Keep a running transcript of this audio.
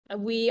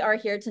we are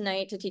here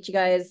tonight to teach you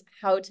guys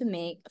how to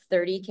make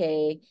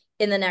 30K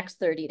in the next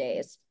 30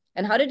 days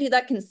and how to do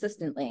that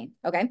consistently.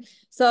 Okay,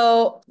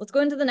 so let's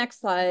go into the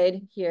next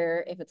slide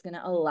here if it's going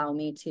to allow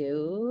me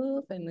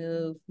to. If I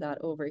move that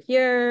over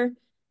here.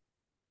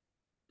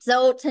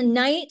 So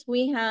tonight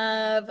we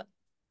have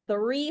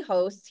three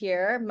hosts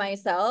here.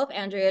 Myself,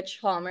 Andrea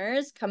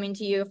Chalmers, coming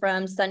to you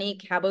from sunny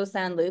Cabo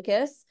San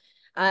Lucas.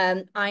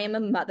 I am a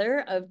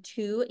mother of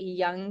two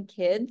young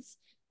kids,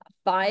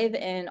 5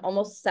 and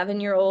almost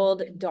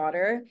 7-year-old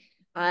daughter.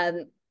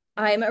 I'm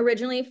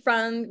originally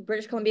from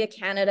British Columbia,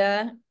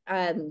 Canada.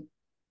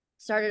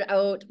 Started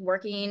out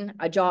working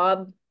a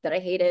job that I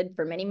hated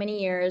for many,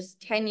 many years,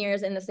 10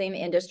 years in the same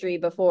industry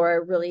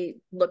before really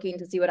looking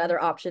to see what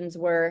other options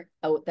were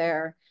out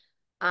there.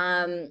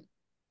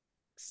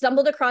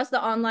 Stumbled across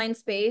the online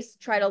space,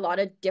 tried a lot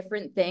of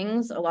different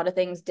things. A lot of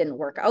things didn't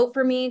work out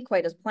for me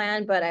quite as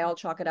planned, but I all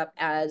chalk it up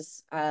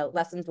as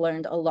lessons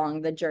learned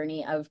along the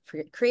journey of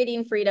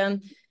creating freedom.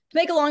 To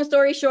make a long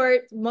story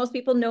short, most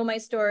people know my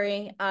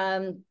story.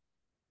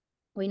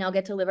 We now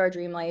get to live our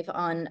dream life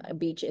on a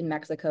beach in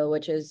Mexico,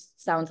 which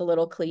sounds a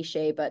little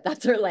cliche, but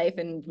that's our life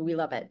and we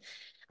love it.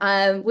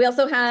 We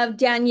also have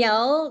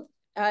Danielle.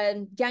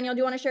 Danielle, do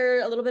you want to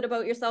share a little bit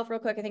about yourself real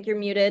quick? I think you're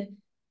muted.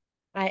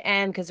 I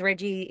am, because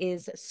Reggie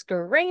is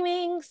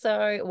screaming.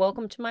 So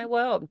welcome to my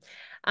world.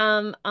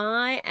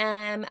 I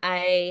am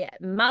a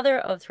mother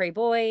of 3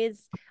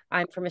 boys.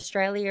 I'm from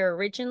Australia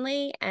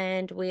originally,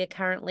 and we are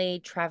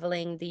currently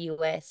traveling the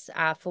US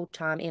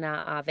full-time in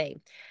our RV.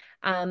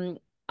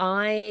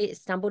 I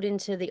stumbled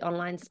into the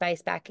online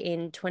space back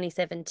in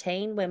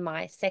 2017 when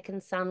my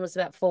second son was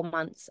about 4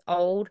 months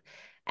old.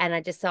 And I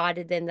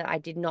decided then that I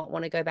did not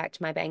want to go back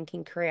to my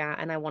banking career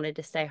and I wanted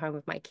to stay home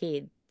with my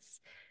kids.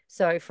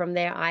 So from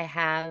there, I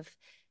have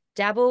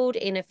dabbled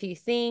in a few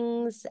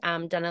things,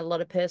 done a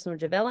lot of personal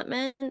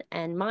development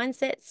and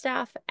mindset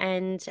stuff,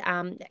 and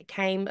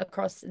came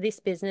across this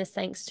business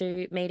thanks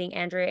to meeting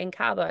Andrea in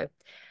Cabo,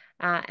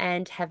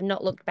 and have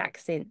not looked back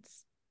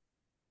since.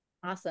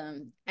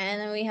 Awesome. And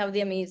then we have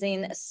the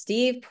amazing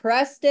Steve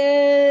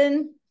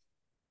Preston.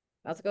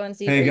 How's it going,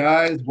 Steve? Hey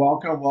guys,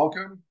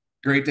 welcome.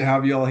 Great to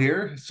have you all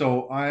here.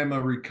 So I'm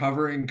a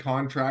recovering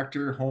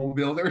contractor home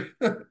builder.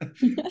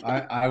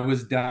 I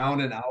was down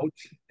and out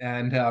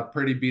and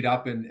pretty beat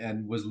up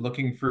and was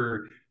looking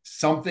for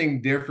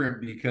something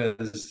different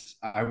because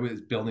I was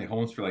building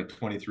homes for like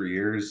 23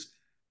 years.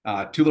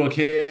 2 little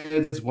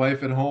kids,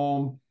 wife at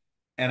home,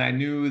 and I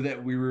knew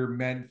that we were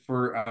meant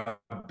for a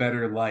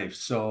better life.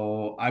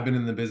 So I've been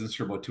in the business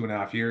for about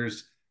 2.5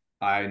 years.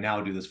 I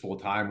now do this full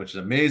time, which is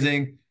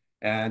amazing.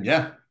 And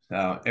yeah,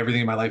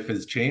 everything in my life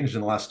has changed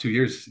in the last 2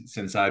 years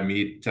since I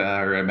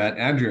met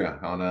Andrea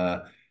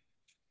on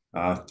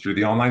through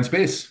the online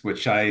space,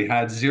 which I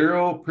had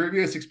zero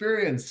previous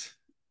experience.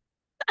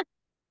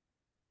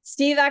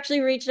 Steve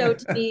actually reached out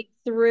to me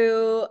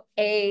through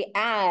a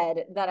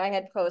ad that I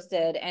had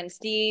posted, and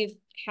Steve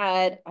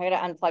I gotta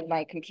unplug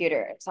my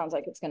computer. It sounds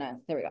like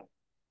there we go.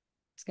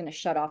 It's gonna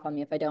shut off on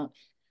me if I don't.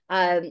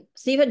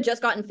 Steve had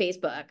just gotten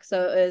Facebook,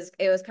 so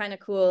it was kind of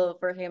cool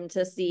for him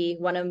to see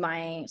one of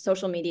my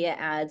social media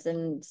ads,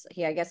 and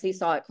I guess he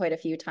saw it quite a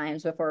few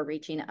times before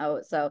reaching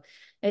out. So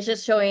it's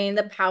just showing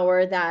the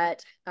power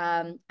that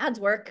ads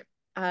work,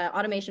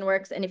 automation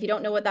works, and if you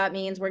don't know what that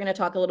means, we're going to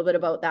talk a little bit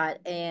about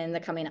that in the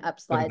coming up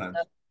slides.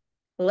 So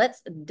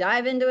let's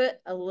dive into it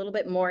a little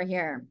bit more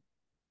here.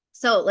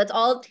 So let's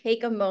all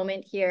take a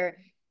moment here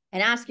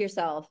and ask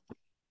yourself,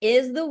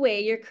 is the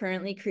way you're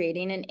currently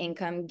creating an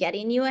income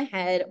getting you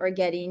ahead or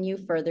getting you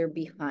further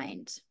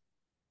behind?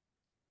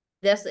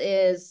 This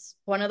is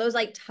one of those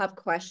like tough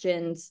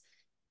questions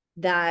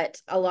that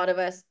a lot of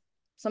us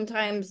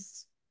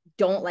sometimes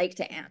don't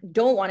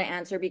want to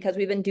answer because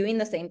we've been doing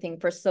the same thing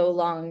for so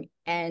long,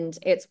 and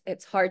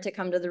it's hard to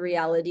come to the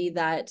reality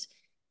that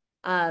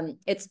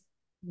it's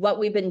what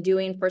we've been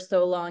doing for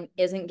so long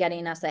isn't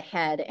getting us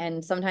ahead,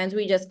 and sometimes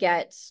we just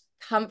get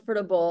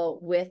comfortable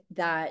with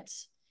that.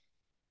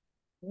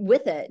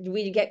 With it,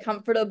 we get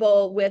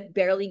comfortable with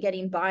barely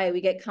getting by. We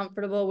get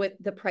comfortable with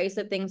the price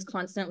of things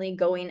constantly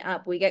going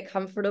up. We get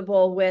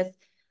comfortable with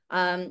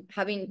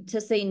having to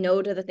say no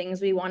to the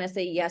things we want to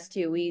say yes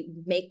to. We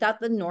make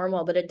that the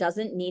normal, but it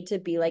doesn't need to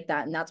be like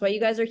that. And that's why you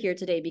guys are here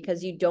today,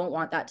 because you don't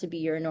want that to be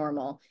your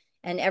normal.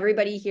 And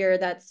everybody here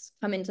that's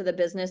come into the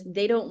business,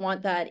 they don't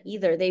want that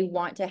either. They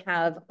want to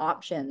have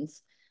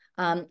options.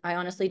 I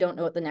honestly don't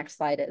know what the next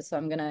slide is, so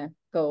I'm gonna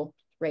go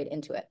right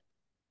into it.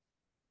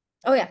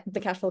 Oh yeah, the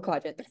cash flow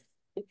quadrant.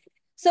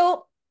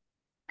 So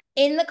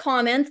in the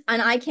comments,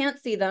 and I can't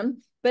see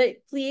them, but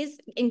please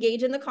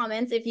engage in the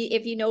comments if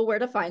you know where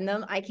to find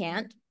them. I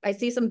can't. I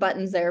see some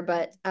buttons there,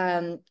 but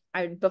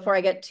before I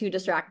get too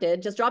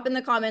distracted, just drop in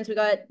the comments. We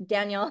got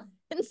Danielle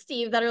and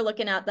Steve that are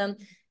looking at them.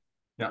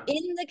 Yeah.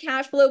 In the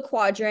cash flow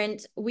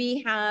quadrant,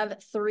 we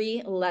have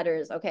 3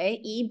 letters,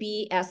 okay? E,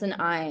 B, S, and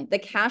I. The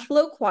cash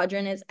flow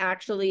quadrant is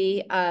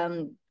actually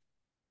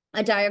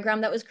a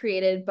diagram that was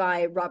created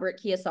by Robert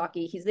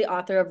Kiyosaki. He's the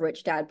author of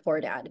Rich Dad, Poor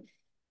Dad.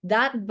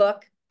 That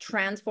book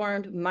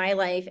transformed my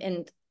life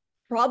and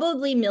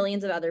probably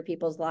millions of other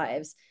people's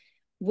lives.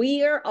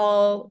 We are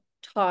all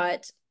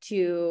taught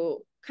to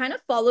kind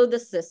of follow the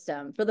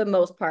system for the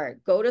most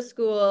part. Go to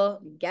school,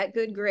 get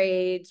good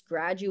grades,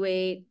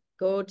 graduate,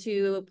 go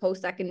to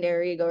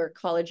post-secondary, go to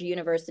college,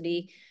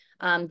 university,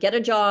 get a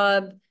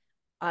job,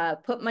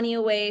 put money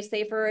away,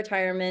 save for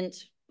retirement,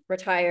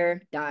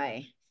 retire,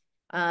 die.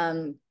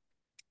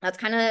 That's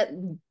kind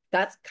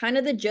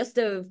of the gist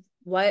of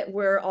what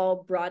we're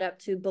all brought up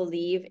to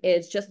believe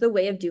is just the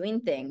way of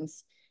doing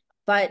things.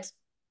 But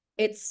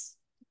it's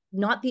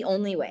not the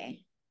only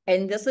way.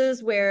 And this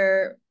is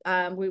where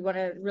we want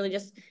to really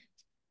just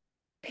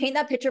paint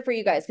that picture for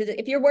you guys. Because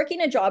if you're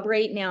working a job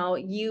right now,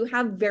 you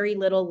have very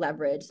little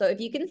leverage. So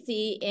if you can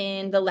see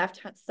in the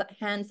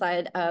left-hand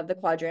side of the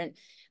quadrant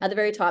at the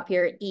very top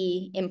here,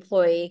 E,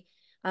 employee,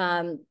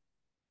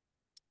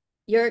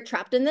 you're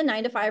trapped in the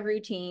 9-to-5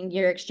 routine,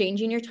 you're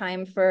exchanging your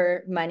time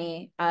for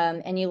money,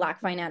 and you lack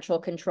financial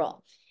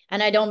control.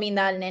 And I don't mean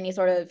that in any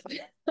sort of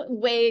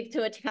way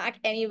to attack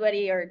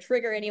anybody or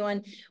trigger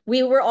anyone.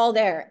 We were all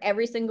there.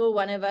 Every single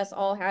one of us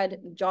all had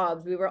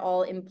jobs. We were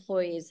all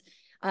employees.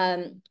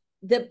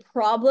 The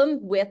problem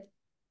with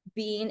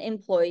being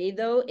employee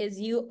though is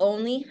you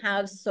only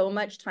have so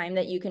much time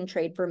that you can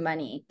trade for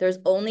money. There's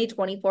only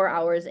 24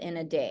 hours in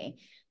a day.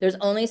 There's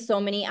only so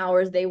many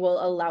hours they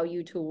will allow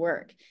you to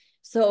work.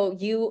 So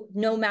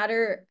no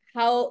matter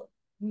how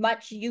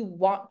much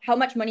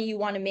money you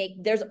want to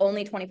make, there's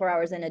only 24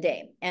 hours in a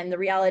day. And the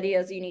reality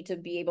is you need to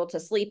be able to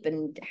sleep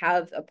and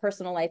have a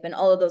personal life and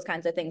all of those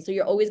kinds of things. So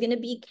you're always going to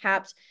be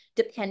capped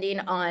depending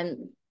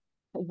on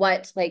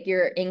what like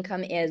your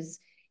income is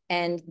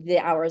and the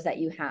hours that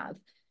you have.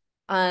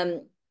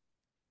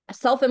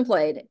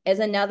 Self-employed is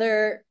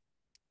another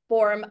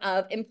form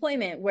of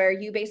employment where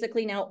you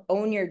basically now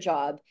own your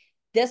job.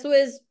 This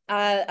was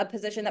a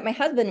position that my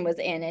husband was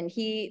in, and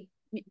he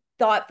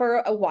thought for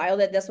a while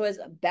that this was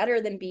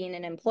better than being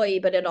an employee,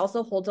 but it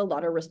also holds a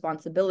lot of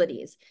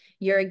responsibilities.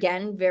 You're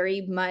again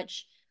very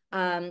much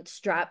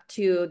strapped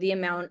to the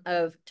amount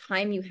of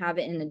time you have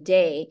in a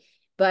day,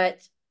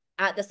 but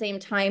at the same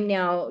time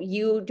now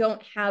you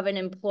don't have an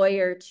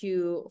employer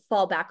to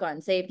fall back on.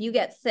 Say if you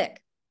get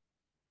sick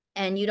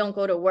and you don't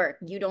go to work,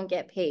 you don't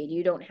get paid,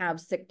 you don't have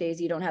sick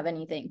days, you don't have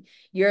anything.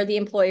 You're the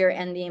employer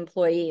and the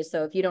employee.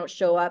 So if you don't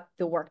show up,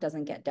 the work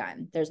doesn't get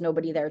done. There's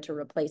nobody there to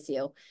replace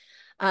you.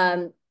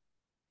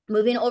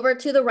 Moving over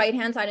to the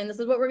right-hand side, and this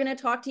is what we're going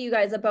to talk to you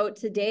guys about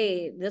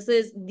today. This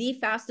is the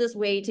fastest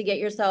way to get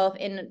yourself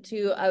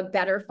into a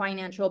better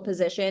financial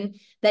position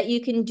that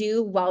you can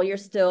do while you're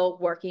still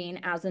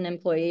working as an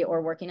employee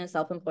or working as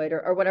self-employed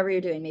or whatever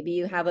you're doing. Maybe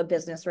you have a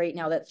business right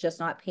now that's just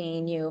not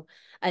paying you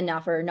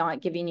enough or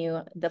not giving you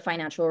the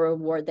financial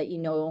reward that you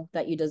know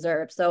that you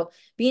deserve. So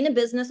being a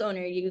business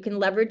owner, you can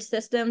leverage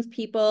systems,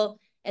 people,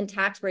 and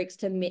tax breaks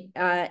to make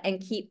and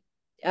keep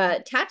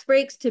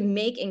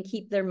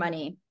their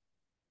money.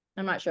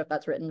 I'm not sure if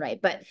that's written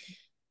right, but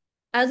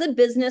as a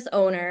business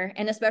owner,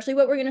 and especially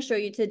what we're going to show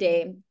you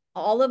today,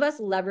 all of us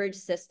leverage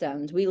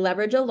systems. We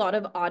leverage a lot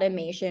of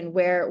automation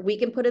where we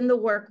can put in the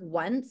work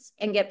once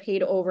and get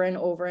paid over and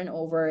over and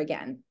over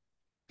again.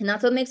 And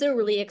that's what makes it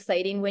really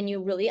exciting when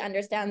you really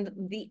understand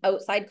the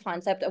outside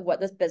concept of what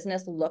this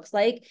business looks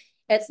like.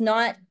 It's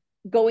not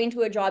going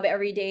to a job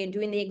every day and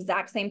doing the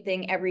exact same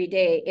thing every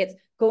day. It's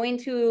going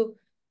to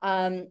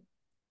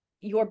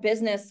your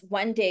business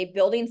one day,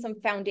 building some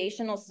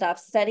foundational stuff,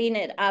 setting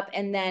it up,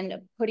 and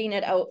then putting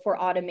it out for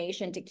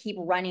automation to keep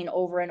running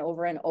over and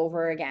over and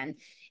over again.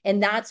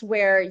 And that's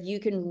where you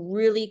can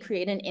really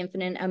create an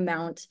infinite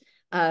amount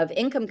of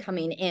income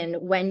coming in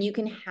when you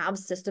can have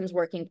systems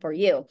working for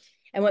you.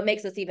 And what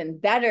makes us even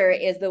better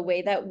is the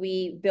way that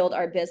we build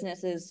our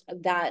businesses,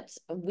 that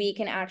we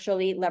can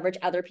actually leverage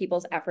other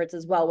people's efforts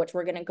as well, which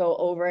we're going to go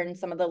over in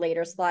some of the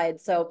later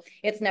slides. So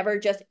it's never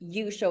just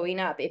you showing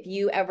up. If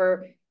you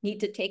ever need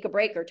to take a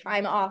break or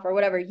time off or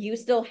whatever, you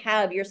still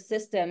have your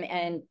system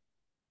and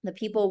the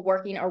people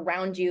working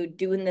around you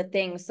doing the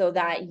things so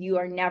that you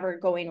are never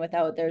going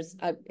without. There's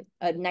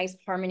a nice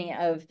harmony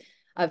of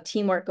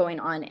teamwork going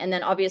on. And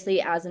then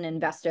obviously as an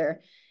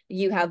investor,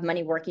 you have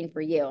money working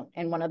for you.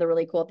 And one of the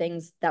really cool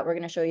things that we're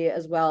going to show you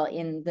as well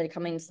in the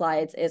coming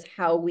slides is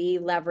how we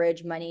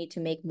leverage money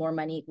to make more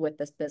money with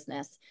this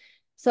business.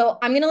 So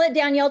I'm going to let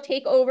Danielle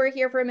take over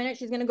here for a minute.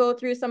 She's going to go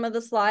through some of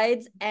the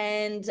slides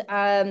and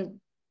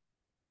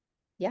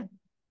yeah.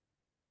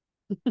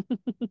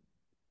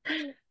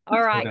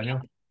 All right.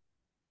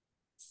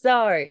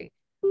 So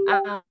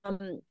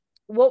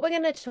what we're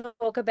going to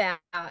talk about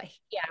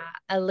here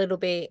a little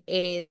bit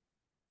is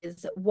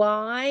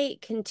why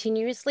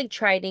continuously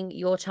trading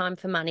your time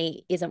for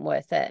money isn't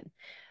worth it.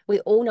 We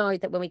all know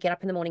that when we get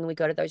up in the morning and we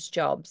go to those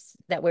jobs,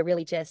 that we're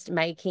really just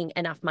making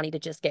enough money to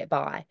just get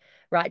by,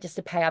 right? Just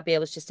to pay our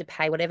bills, just to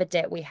pay whatever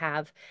debt we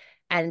have.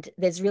 And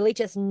there's really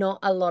just not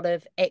a lot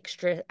of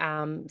extra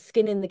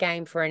skin in the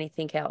game for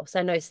anything else.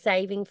 I know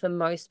saving for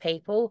most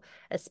people,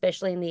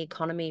 especially in the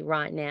economy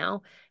right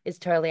now, is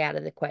totally out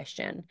of the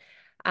question.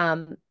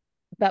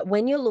 But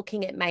when you're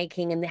looking at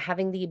making and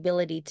having the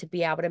ability to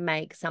be able to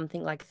make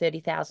something like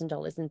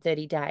 $30,000 in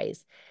 30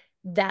 days,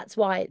 that's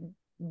why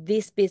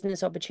this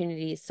business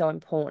opportunity is so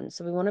important.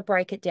 So we want to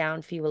break it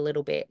down for you a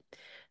little bit.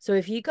 So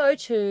if you go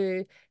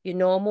to your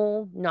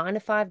normal 9 to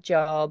 5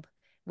 job,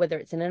 whether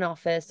it's in an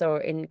office or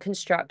in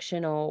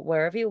construction or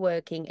wherever you're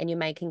working, and you're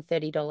making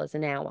 $30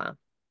 an hour,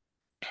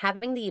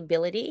 having the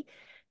ability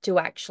to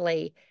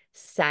actually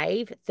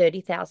save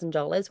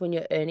 $30,000 when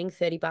you're earning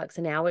 $30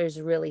 an hour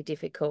is really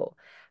difficult.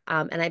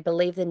 And I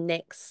believe the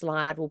next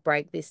slide will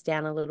break this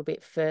down a little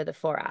bit further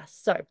for us.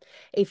 So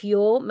if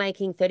you're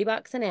making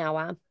 $30 an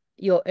hour,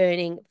 you're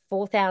earning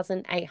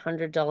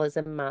 $4,800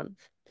 a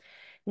month.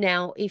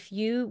 Now, if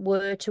you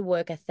were to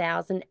work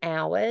 1,000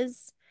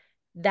 hours,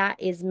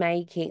 that is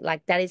making,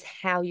 like, that is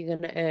how you're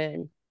going to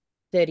earn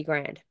 30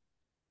 grand.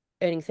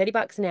 Earning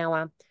 $30 an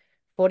hour,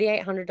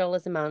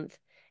 $4,800 a month.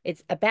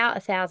 It's about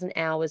 1,000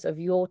 hours of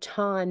your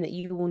time that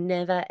you will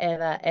never,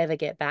 ever, ever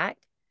get back,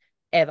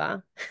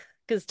 ever.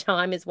 Because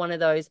time is one of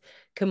those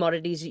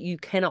commodities that you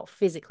cannot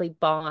physically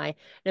buy.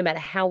 No matter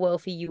how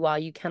wealthy you are,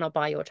 you cannot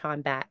buy your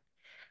time back.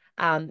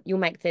 You'll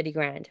make 30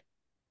 grand.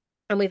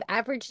 And we've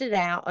averaged it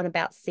out on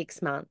about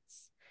 6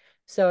 months.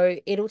 So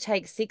it'll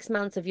take 6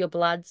 months of your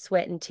blood,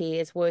 sweat, and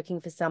tears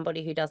working for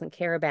somebody who doesn't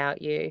care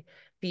about you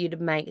for you to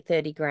make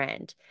 30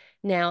 grand.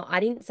 Now, I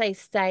didn't say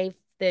save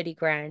 30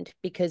 grand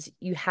because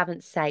you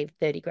haven't saved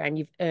 30 grand.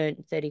 You've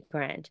earned 30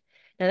 grand.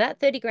 Now, that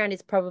 30 grand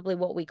is probably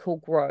what we call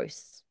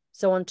gross.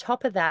 So on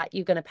top of that,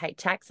 you're going to pay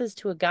taxes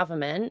to a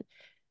government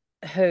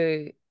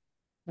who,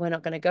 we're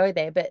not going to go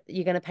there, but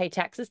you're going to pay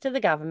taxes to the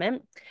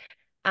government.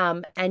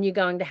 And you're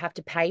going to have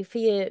to pay for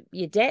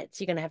your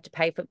debts. You're going to have to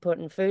pay for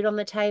putting food on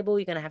the table.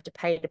 You're going to have to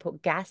pay to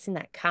put gas in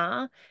that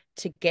car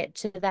to get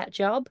to that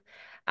job.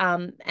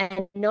 And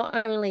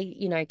not only,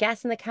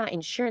 gas in the car,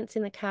 insurance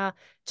in the car,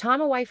 time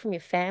away from your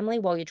family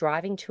while you're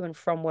driving to and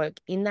from work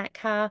in that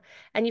car.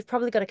 And you've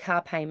probably got a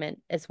car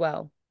payment as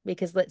well,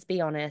 because let's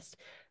be honest,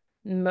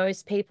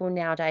 most people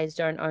nowadays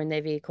don't own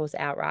their vehicles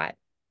outright.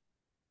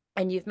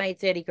 And you've made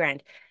 30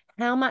 grand.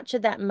 How much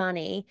of that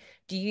money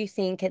do you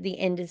think at the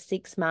end of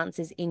 6 months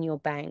is in your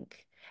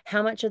bank?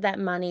 How much of that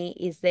money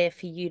is there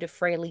for you to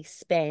freely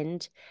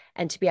spend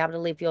and to be able to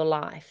live your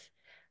life?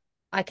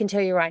 I can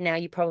tell you right now,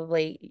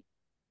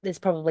 there's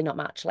probably not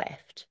much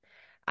left.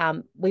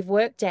 We've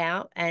worked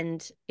out,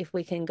 and if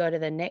we can go to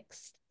the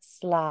next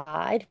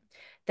slide,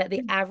 that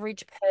the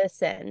average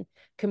person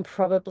can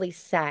probably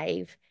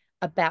save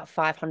about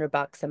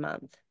 $500 a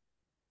month.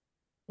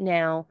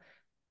 Now,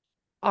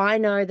 I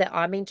know that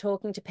I've been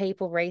talking to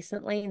people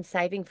recently and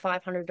saving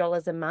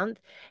 $500 a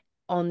month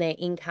on their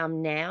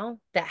income now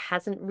that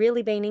hasn't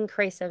really been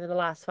increased over the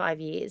last 5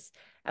 years.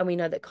 And we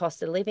know that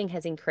cost of living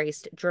has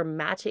increased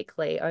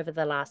dramatically over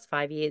the last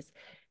 5 years.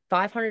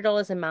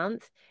 $500 a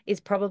month is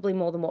probably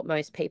more than what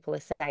most people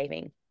are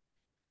saving.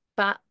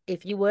 But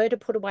if you were to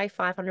put away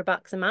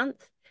 $500 a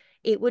month,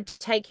 it would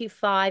take you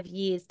 5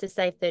 years to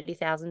save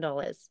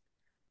 $30,000.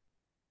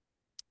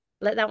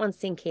 Let that one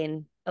sink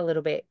in a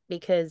little bit,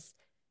 because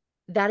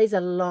that is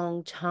a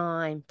long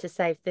time to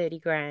save 30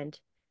 grand.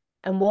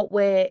 And what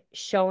we're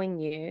showing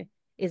you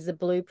is the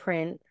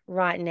blueprint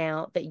right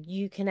now that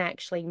you can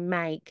actually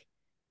make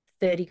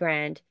 30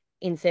 grand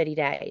in 30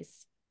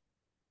 days.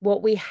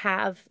 What we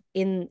have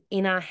in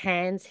our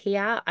hands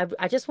here,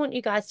 I just want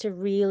you guys to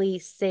really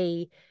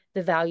see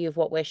the value of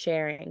what we're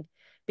sharing,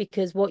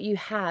 because what you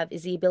have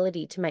is the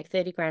ability to make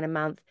 30 grand a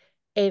month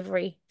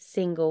every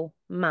single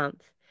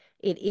month.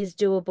 It is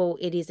doable.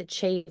 It is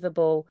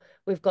achievable.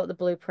 We've got the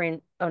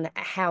blueprint on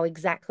how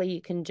exactly you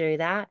can do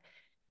that.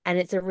 And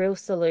it's a real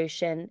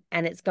solution,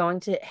 and it's going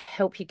to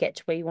help you get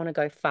to where you want to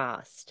go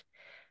fast.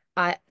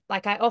 I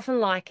often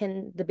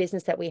liken the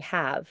business that we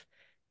have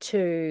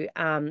to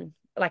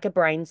like a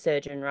brain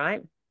surgeon,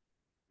 right?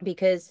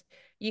 Because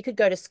you could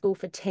go to school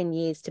for 10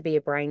 years to be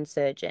a brain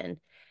surgeon.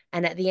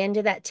 And at the end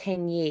of that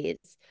 10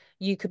 years,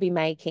 you could be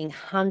making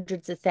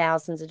hundreds of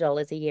thousands of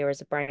dollars a year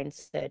as a brain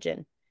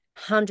surgeon,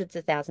 hundreds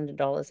of thousands of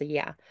dollars a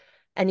year.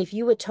 And if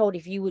you were told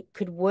if you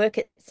could work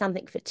at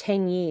something for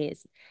 10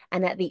 years,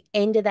 and at the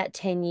end of that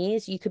 10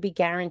 years, you could be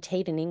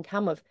guaranteed an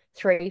income of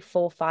 $300,000,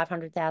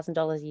 $400,000,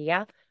 $500,000 a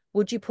year,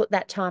 would you put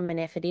that time and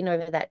effort in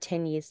over that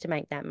 10 years to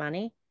make that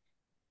money?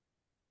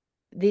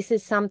 This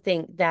is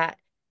something that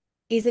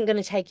isn't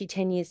going to take you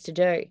 10 years to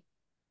do.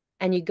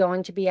 And you're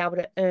going to be able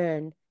to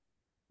earn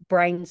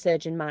brain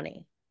surgeon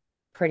money,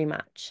 pretty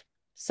much.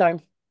 So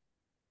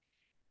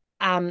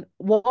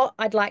what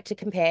I'd like to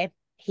compare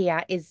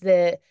here is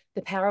the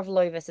power of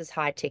low versus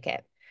high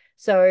ticket.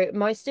 So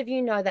most of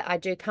you know that I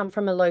do come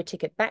from a low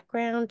ticket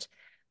background.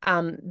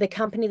 The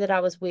company that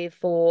I was with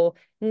for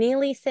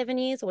nearly 7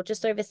 years, or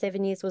just over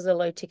 7 years, was a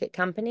low ticket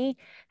company.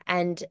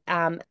 And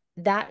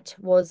that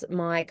was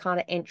my kind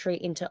of entry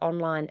into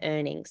online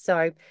earning.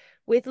 So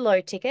with low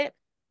ticket,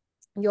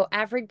 your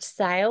average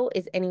sale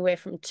is anywhere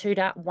from $2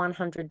 to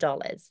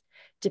 $100,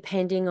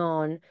 depending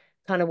on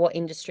kind of what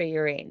industry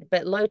you're in.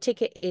 But low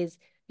ticket is,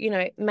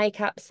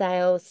 makeup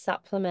sales,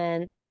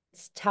 supplements,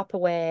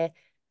 Tupperware,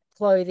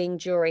 clothing,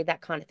 jewelry,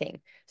 that kind of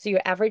thing. So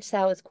your average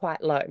sale is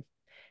quite low.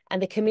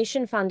 And the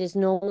commission fund is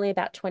normally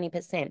about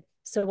 20%.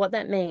 So what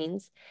that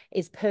means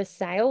is per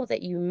sale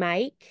that you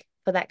make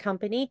for that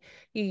company,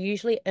 you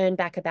usually earn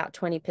back about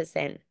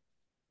 20%.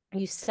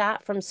 You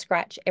start from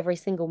scratch every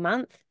single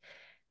month.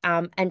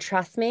 And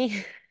trust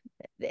me,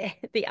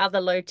 the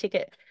other low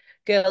ticket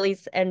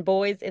girlies and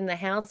boys in the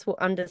house will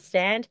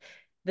understand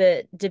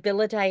the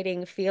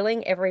debilitating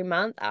feeling every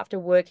month after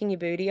working your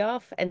booty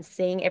off and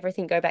seeing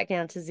everything go back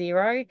down to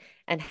zero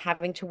and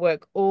having to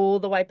work all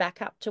the way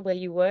back up to where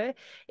you were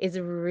is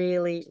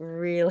really,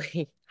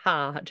 really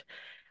hard.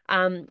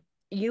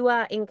 You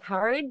are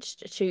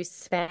encouraged to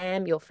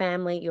spam your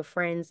family, your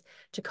friends,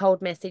 to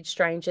cold message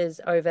strangers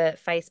over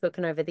Facebook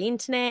and over the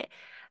internet.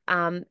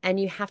 And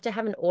you have to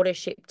have an order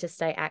ship to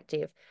stay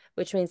active,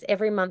 which means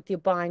every month you're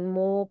buying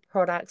more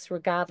products,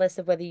 regardless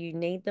of whether you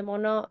need them or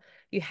not.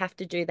 You have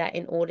to do that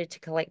in order to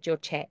collect your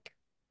check.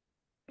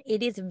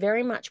 It is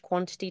very much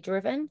quantity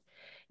driven.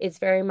 It's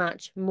very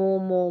much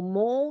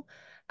more,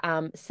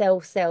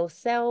 sell, sell,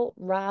 sell,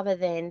 rather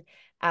than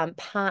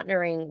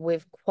partnering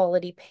with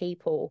quality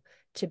people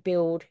to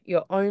build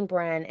your own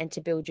brand and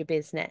to build your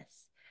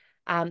business.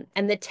 And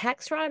the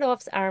tax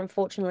write-offs are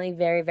unfortunately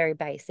very, very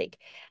basic.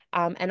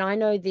 And I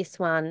know this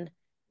one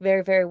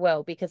very, very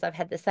well because I've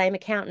had the same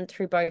accountant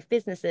through both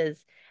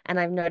businesses, and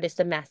I've noticed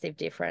a massive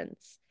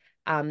difference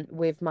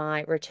with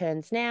my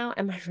returns now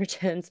and my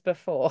returns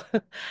before.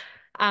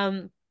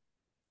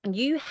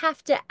 You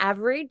have to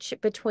average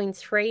between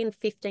 3 and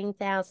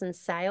 15,000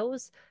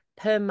 sales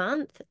per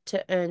month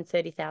to earn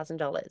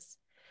 $30,000.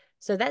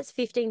 So that's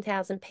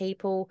 15,000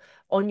 people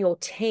on your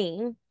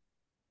team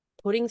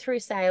putting through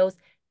sales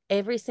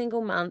every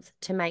single month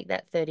to make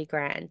that 30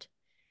 grand.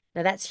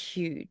 Now that's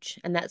huge.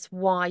 And that's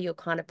why you're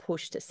kind of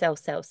pushed to sell,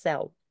 sell,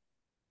 sell.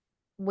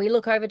 We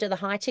look over to the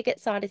high ticket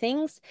side of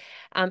things,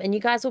 and you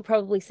guys will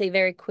probably see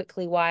very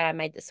quickly why I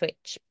made the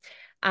switch.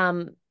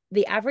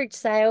 The average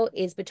sale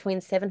is between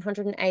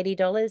 $780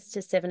 to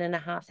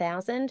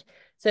 $7,500.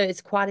 So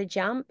it's quite a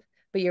jump,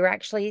 but you're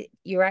actually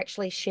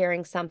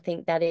sharing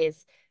something that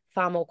is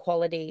far more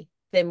quality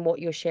than what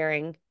you're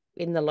sharing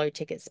in the low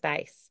ticket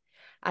space.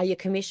 Your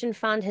commission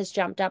fund has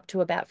jumped up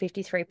to about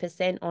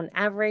 53% on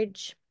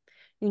average.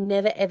 You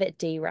never ever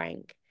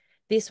derank.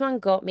 This one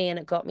got me, and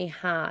it got me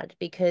hard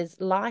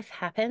because life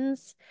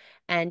happens.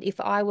 And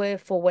if I were,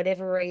 for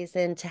whatever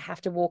reason, to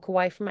have to walk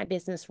away from my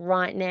business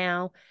right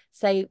now,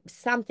 say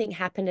something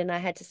happened and I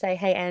had to say,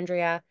 hey,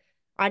 Andrea,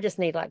 I just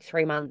need like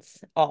 3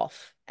 months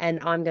off and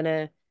I'm going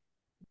to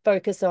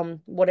focus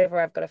on whatever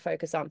I've got to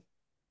focus on.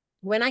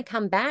 When I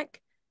come back,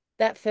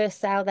 that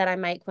first sale that I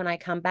make when I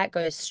come back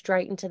goes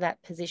straight into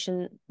that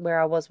position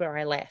where I was, where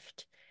I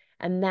left.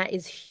 And that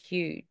is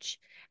huge.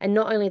 And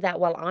not only that,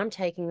 while I'm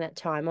taking that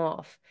time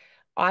off,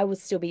 I would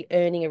still be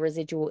earning a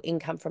residual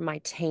income from my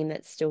team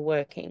that's still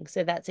working.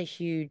 So that's a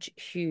huge,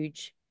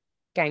 huge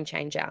game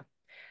changer.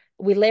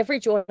 We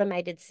leverage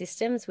automated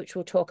systems, which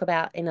we'll talk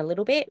about in a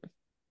little bit.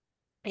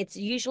 It's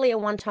usually a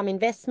one-time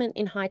investment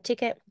in high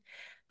ticket,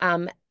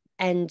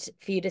 and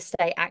for you to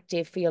stay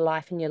active for your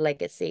life and your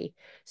legacy.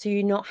 So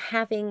you're not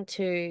having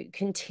to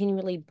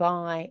continually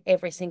buy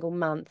every single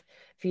month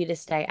for you to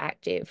stay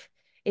active.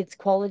 It's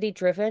quality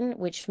driven,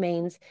 which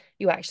means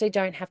you actually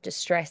don't have to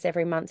stress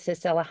every month to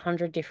sell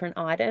 100 different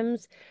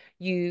items.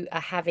 You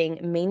are having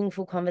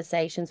meaningful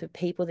conversations with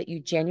people that you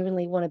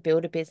genuinely want to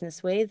build a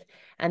business with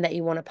and that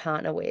you want to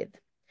partner with.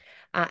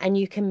 And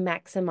you can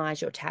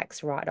maximize your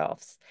tax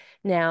write-offs.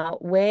 Now,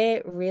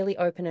 we're really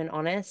open and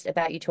honest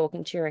about you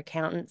talking to your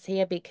accountants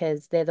here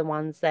because they're the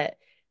ones that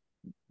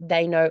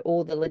they know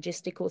all the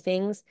logistical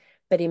things.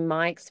 But in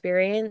my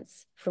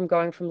experience, from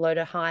going from low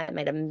to high, it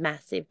made a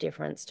massive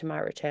difference to my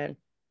return.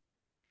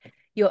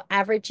 You're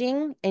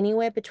averaging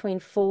anywhere between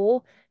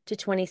 4 to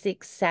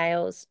 26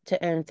 sales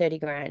to earn 30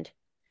 grand.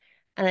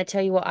 And I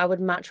tell you what, I would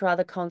much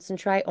rather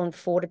concentrate on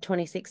 4 to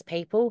 26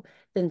 people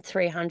than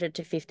 300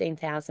 to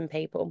 15,000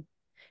 people.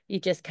 You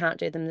just can't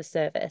do them the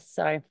service.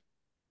 So,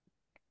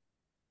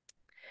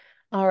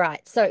 all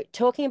right. So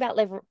talking about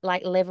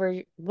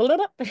leverage,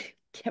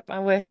 get my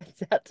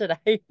words out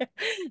today.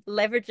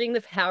 Leveraging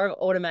the power of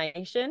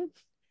automation.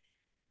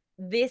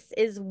 This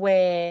is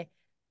where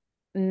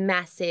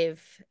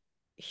massive,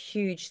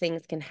 huge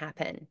things can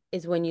happen,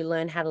 is when you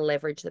learn how to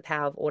leverage the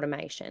power of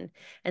automation,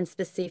 and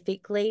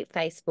specifically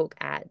Facebook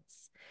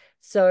ads.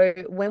 So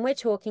when we're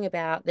talking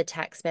about the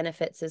tax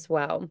benefits as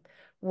well,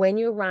 when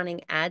you're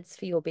running ads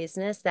for your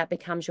business, that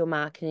becomes your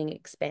marketing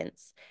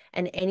expense.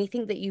 And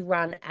anything that you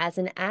run as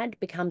an ad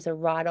becomes a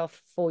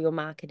write-off for your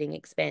marketing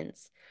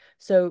expense.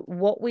 So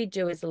what we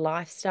do is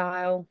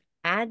lifestyle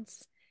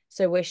ads.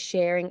 So we're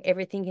sharing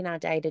everything in our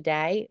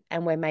day-to-day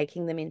and we're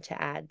making them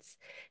into ads.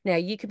 Now,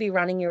 you could be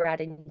running your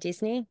ad in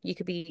Disney. You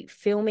could be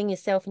filming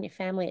yourself and your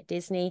family at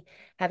Disney,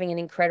 having an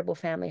incredible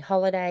family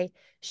holiday,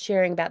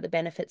 sharing about the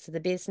benefits of the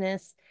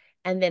business.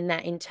 And then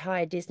that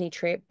entire Disney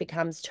trip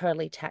becomes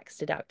totally tax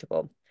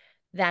deductible.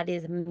 That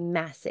is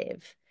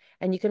massive.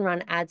 And you can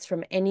run ads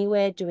from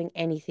anywhere doing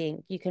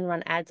anything. You can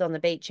run ads on the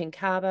beach in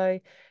Cabo.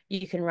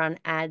 You can run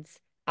ads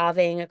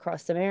RVing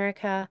across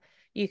America.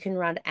 You can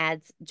run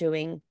ads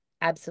doing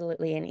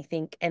absolutely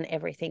anything and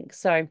everything.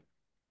 So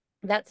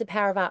That's the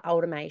power of our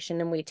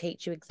automation, and we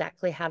teach you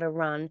exactly how to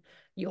run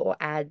your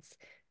ads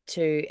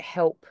to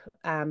help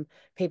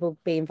people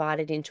be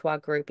invited into our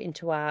group,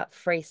 into our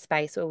free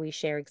space where we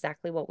share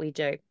exactly what we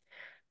do.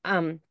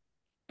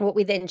 What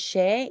we then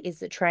share is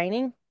the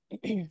training.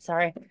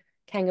 Sorry,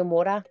 Kangen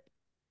water.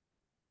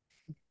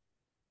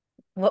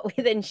 What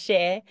we then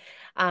share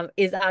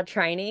is our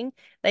training.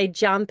 They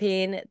jump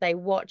in, they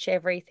watch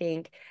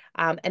everything,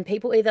 and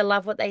people either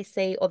love what they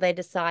see or they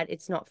decide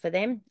it's not for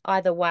them.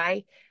 Either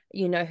way,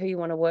 you know who you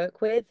want to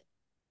work with.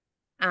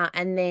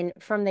 And then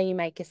from there, you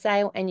make a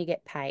sale and you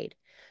get paid.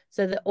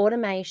 So the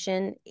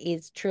automation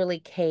is truly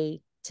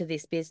key to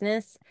this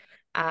business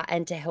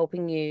and to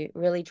helping you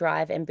really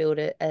drive and build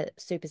a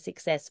super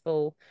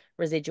successful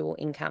residual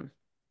income.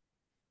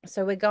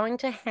 So we're going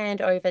to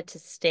hand over to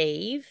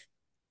Steve,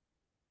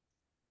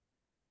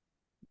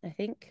 I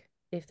think,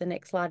 if the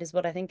next slide is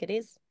what I think it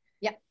is.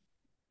 Yeah.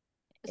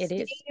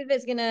 Steve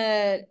is going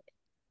to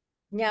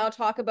now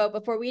talk about,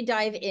 before we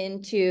dive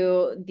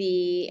into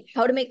the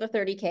how to make the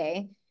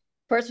 30K,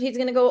 first he's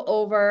going to go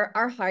over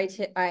our high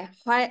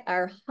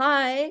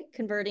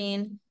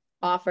converting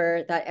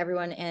offer that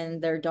everyone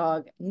and their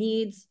dog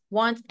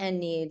wants and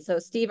needs. So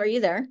Steve, are you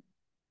there?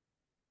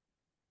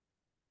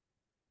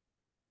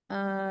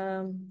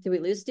 Did we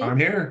lose Steve? I'm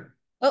here.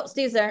 Oh,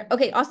 Steve's there.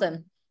 Okay,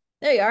 awesome.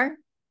 There you are.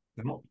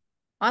 No.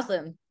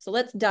 Awesome. So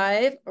let's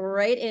dive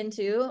right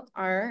into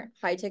our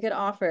high ticket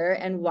offer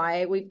and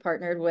why we've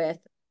partnered with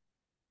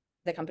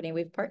the company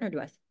we've partnered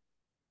with.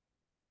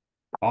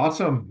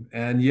 Awesome.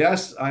 And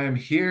yes, I am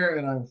here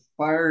and I'm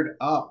fired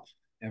up.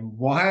 And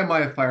why am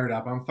I fired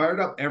up? I'm fired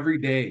up every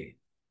day.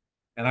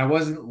 And I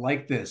wasn't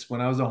like this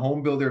when I was a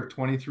home builder of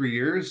 23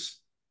 years.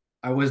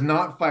 I was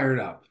not fired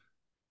up.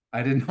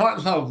 I did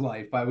not love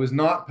life. I was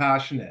not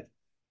passionate.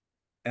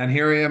 And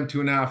here I am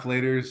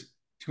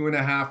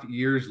 2.5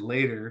 years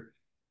later,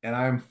 and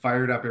I'm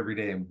fired up every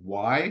day. And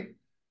why?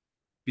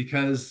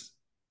 Because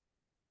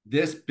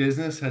this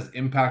business has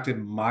impacted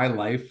my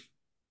life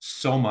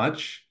so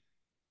much.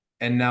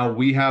 And now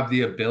we have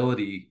the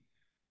ability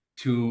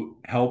to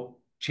help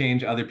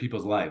change other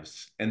people's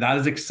lives. And that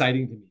is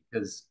exciting to me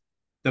because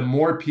the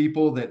more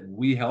people that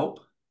we help,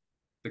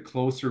 the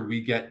closer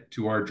we get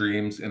to our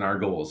dreams and our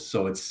goals.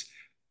 So it's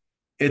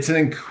an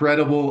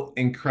incredible,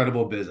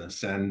 incredible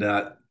business. And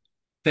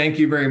thank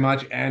you very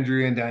much,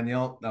 Andrea and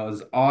Danielle. That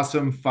was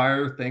awesome.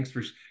 Fire. Thanks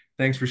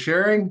for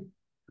sharing.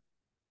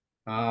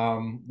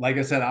 Like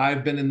I said,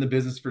 I've been in the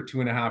business for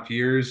 2.5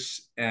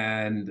 years,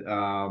 and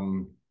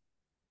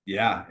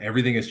yeah,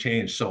 everything has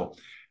changed. So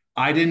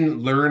I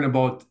didn't learn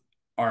about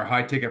our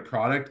high ticket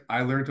product.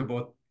 I learned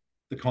about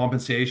the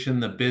compensation,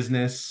 the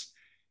business,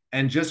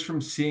 and just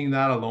from seeing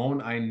that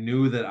alone, I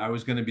knew that I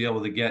was going to be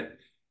able to get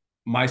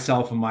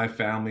myself and my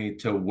family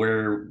to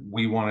where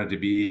we wanted to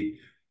be,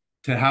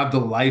 to have the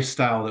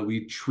lifestyle that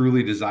we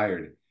truly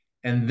desired.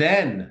 And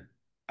then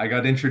I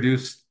got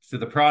introduced to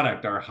the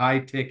product, our high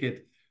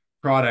ticket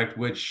product,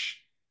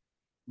 which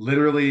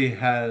literally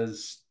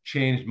has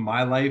changed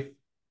my life,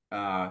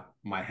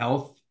 my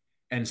health,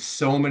 and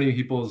so many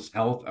people's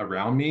health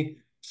around me,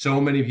 so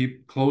many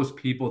close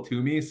people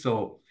to me.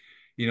 So,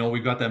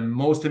 we've got the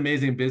most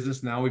amazing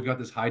business. Now we've got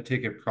this high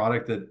ticket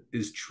product that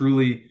is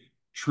truly,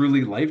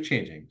 truly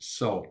life-changing.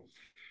 So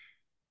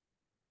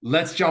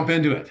let's jump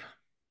into it.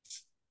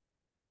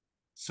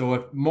 So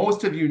if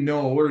most of you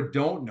know or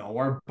don't know,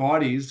 our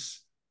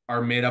bodies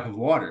are made up of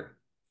water,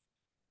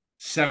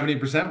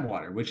 70%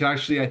 water, which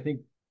actually I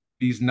think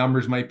these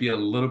numbers might be a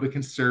little bit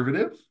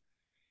conservative,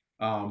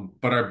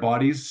 but our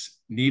bodies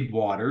need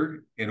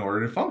water in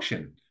order to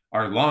function.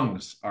 Our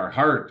lungs, our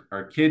heart,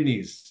 our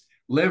kidneys,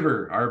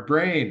 liver, our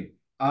brain,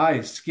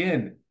 eyes,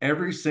 skin,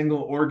 every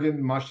single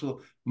organ,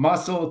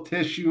 muscle,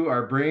 tissue,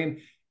 our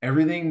brain,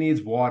 everything needs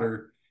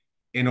water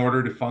in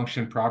order to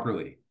function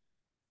properly.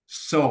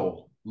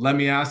 So let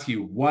me ask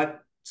you,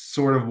 what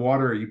sort of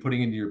water are you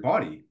putting into your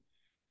body?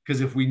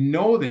 Because if we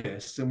know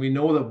this and we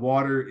know that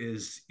water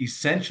is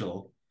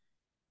essential,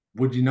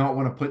 would you not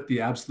want to put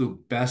the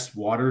absolute best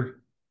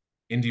water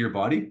into your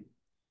body?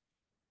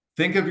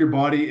 Think of your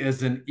body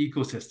as an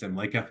ecosystem,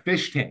 like a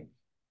fish tank.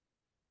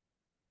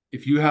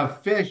 If you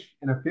have fish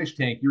in a fish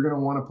tank, you're going to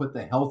want to put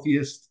the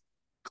healthiest,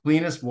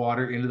 cleanest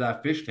water into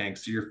that fish tank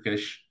so your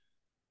fish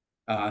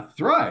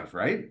thrive,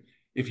 right?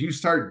 If you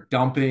start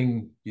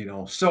dumping,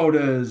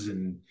 sodas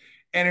and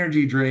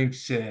energy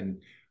drinks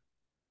and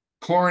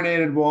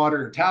chlorinated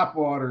water, tap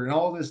water, and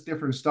all this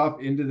different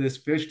stuff into this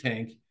fish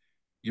tank,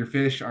 your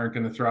fish aren't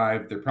going to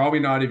thrive. They're probably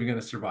not even going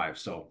to survive.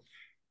 So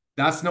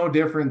that's no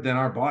different than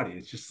our body.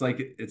 It's just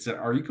like it's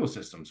our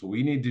ecosystem. So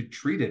we need to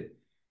treat it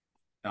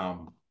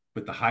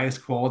with the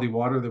highest quality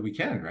water that we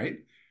can, right?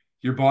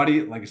 Your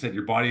body, like I said,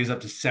 your body is up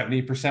to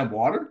 70%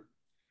 water.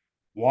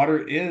 Water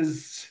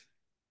is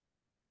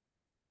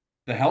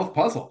the health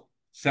puzzle,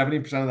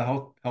 70% of the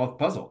health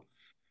puzzle.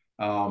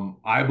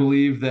 I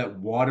believe that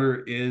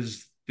water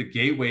is the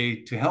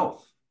gateway to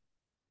health.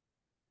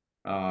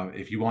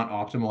 If you want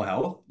optimal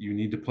health, you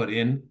need to put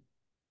in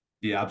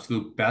the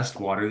absolute best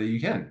water that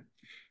you can.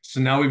 So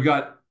now we've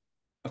got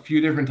a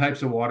few different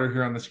types of water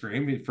here on the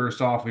screen.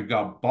 First off, we've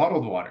got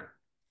bottled water.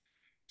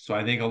 So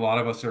I think a lot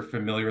of us are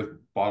familiar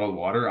with bottled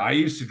water. I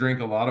used to drink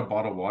a lot of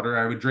bottled water.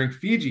 I would drink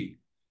Fiji.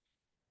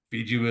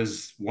 Fiji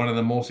was one of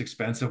the most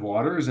expensive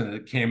waters, and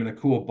it came in a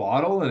cool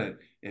bottle, and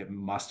it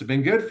must have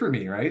been good for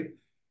me, right?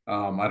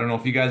 I don't know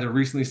if you guys have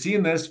recently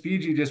seen this.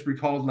 Fiji just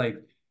recalled like,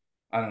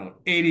 I don't know,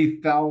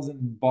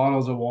 80,000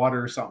 bottles of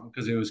water or something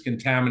because it was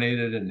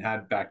contaminated and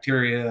had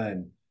bacteria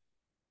and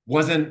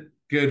wasn't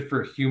good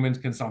for human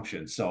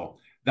consumption. So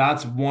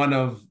that's one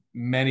of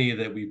many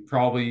that we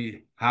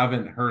probably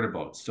haven't heard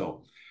about.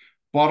 So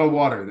bottled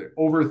water, there are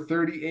over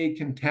 38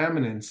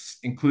 contaminants,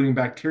 including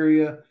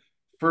bacteria,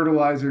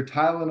 fertilizer,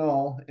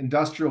 Tylenol,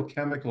 industrial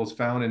chemicals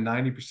found in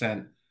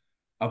 90%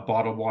 of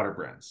bottled water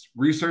brands.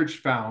 Research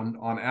found,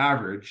 on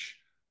average,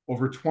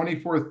 over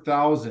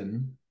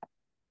 24,000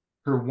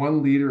 per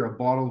 1 liter of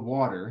bottled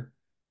water,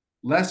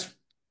 less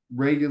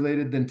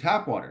regulated than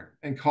tap water,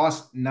 and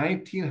costs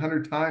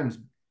 1,900 times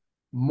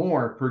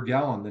more per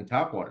gallon than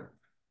tap water.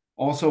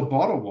 Also,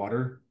 bottled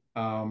water,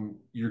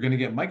 you're going to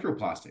get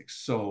microplastics.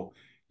 So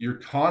you're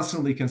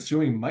constantly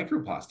consuming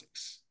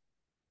microplastics.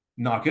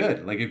 Not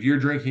good. Like if you're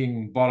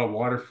drinking bottled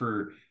water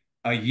for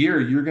a year,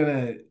 you're going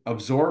to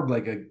absorb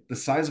like the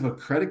size of a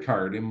credit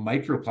card in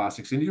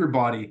microplastics into your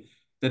body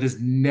that is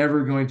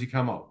never going to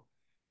come out.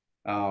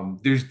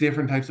 There's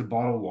different types of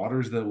bottled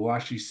waters that will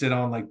actually sit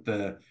on like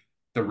the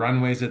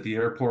runways at the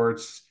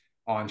airports,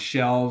 on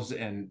shelves,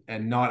 and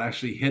not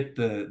actually hit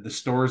the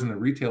stores and the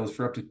retailers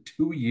for up to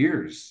 2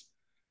 years.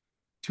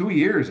 2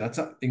 years, that's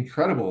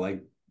incredible.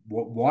 Like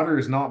water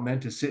is not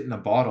meant to sit in a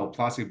bottle,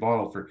 plastic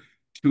bottle, for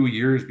 2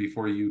 years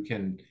before you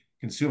can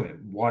consume it.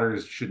 Water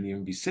shouldn't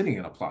even be sitting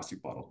in a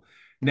plastic bottle.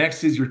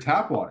 Next is your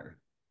tap water.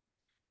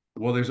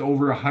 Well, there's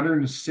over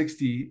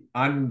 160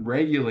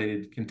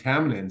 unregulated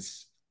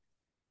contaminants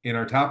in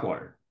our tap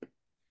water.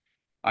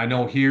 I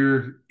know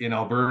here in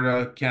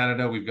Alberta,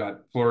 Canada, we've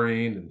got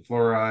chlorine and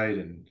fluoride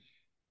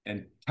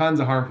and tons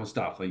of harmful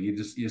stuff. Like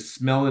you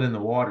smell it in the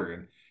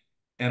water,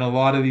 and a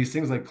lot of these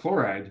things like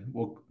chloride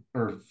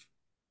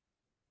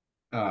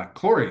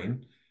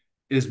chlorine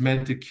is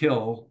meant to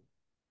kill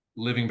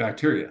living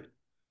bacteria.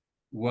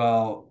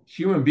 Well,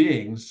 human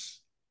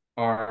beings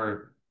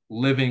are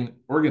living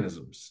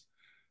organisms.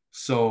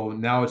 So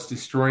now it's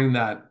destroying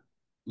that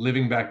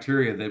living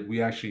bacteria that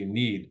we actually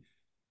need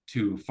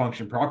to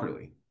function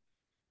properly.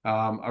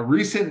 A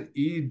recent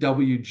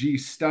EWG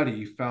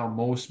study found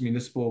most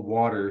municipal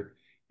water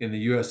in the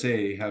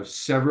USA have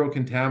several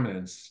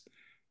contaminants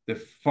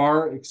that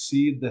far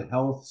exceed the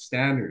health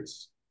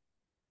standards.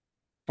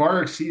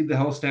 Far exceed the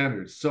health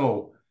standards.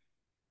 So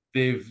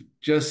they've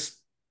just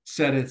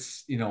said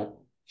it's,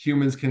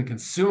 humans can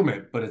consume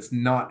it, but it's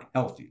not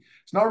healthy.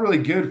 It's not really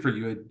good for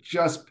you. It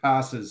just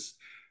passes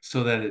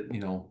so that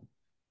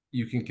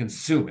you can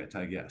consume it,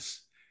 I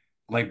guess.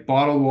 Like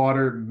bottled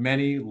water,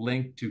 many are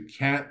linked to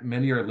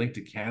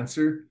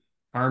cancer,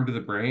 harm to the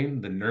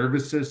brain, the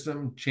nervous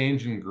system,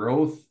 change in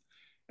growth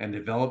and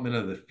development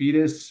of the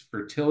fetus,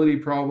 fertility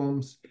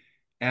problems,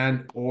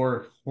 and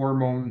or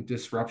hormone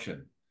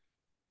disruption.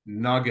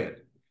 Not good.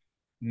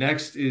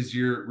 Next is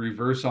your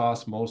reverse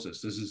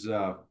osmosis. This is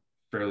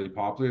fairly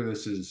popular.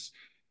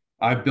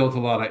 I've built a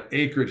lot of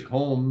acreage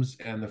homes,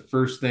 and the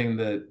first thing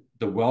that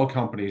the well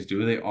companies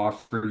do, they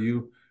offer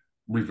you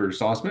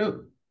reverse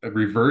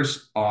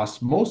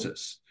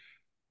osmosis.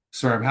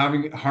 Sorry, I'm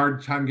having a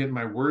hard time getting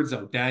my words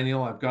out,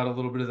 Daniel. I've got a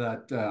little bit of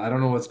that. I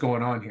don't know what's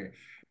going on here.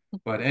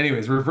 But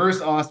anyways,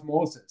 reverse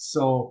osmosis.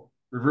 So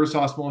reverse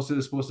osmosis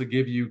is supposed to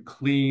give you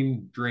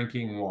clean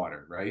drinking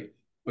water, right?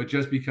 But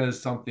just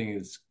because something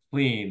is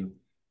clean,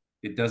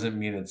 it doesn't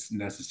mean it's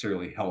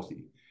necessarily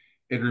healthy.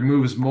 It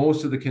removes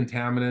most of the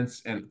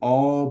contaminants and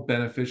all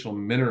beneficial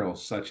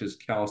minerals such as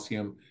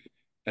calcium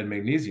and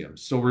magnesium.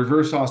 So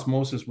reverse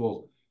osmosis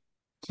will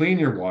clean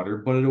your water,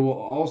 but it will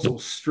also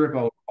strip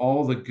out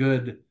all the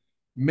good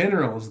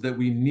minerals that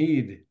we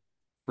need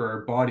for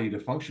our body to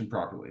function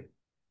properly,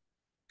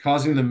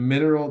 causing the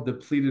mineral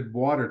depleted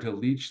water to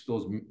leach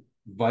those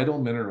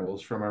vital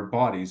minerals from our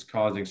bodies,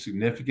 causing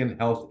significant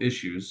health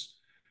issues,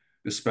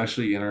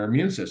 especially in our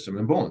immune system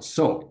and bones.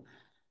 So,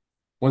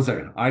 one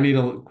second. I need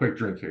a quick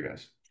drink here,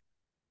 guys.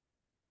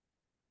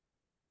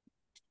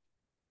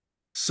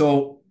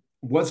 So,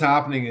 what's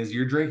happening is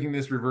you're drinking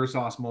this reverse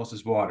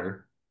osmosis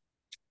water,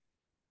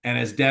 and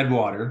it's dead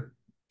water.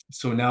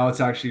 So now it's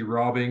actually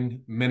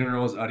robbing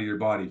minerals out of your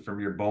body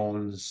from your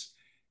bones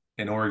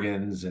and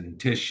organs and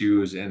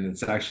tissues, and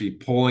it's actually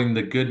pulling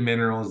the good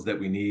minerals that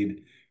we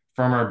need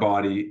from our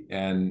body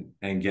and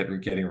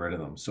getting rid of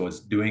them. So it's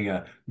doing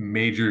a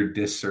major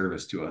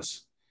disservice to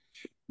us.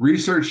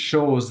 Research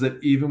shows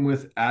that even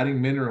with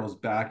adding minerals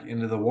back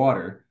into the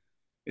water,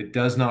 it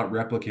does not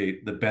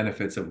replicate the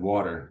benefits of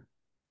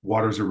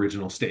water's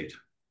original state.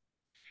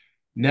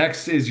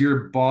 Next is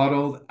your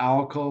bottled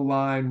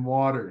alkaline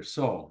water.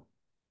 So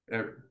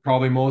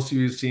probably most of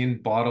you have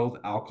seen bottled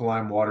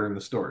alkaline water in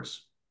the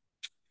stores.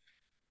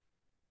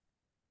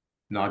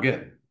 Not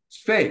good. It's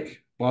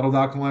fake. Bottled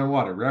alkaline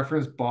water.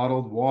 Reference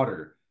bottled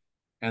water.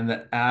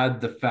 and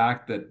add the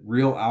fact that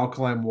real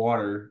alkaline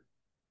water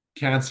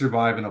can't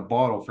survive in a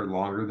bottle for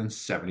longer than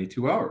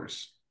 72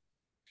 hours.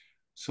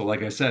 So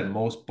like I said,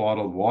 most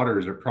bottled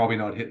waters are probably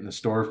not hitting the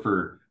store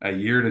for a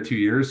year to 2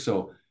 years.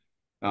 So,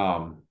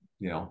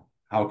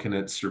 how can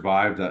it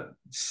survive that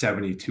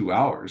 72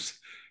 hours?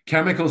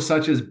 Chemicals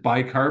such as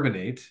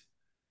bicarbonate,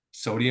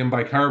 sodium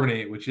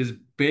bicarbonate, which is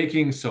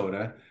baking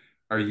soda,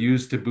 are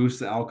used to boost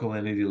the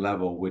alkalinity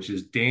level, which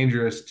is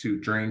dangerous to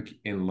drink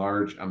in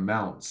large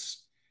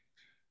amounts.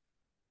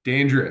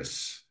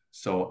 Dangerous.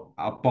 So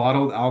a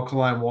bottled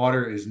alkaline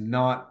water is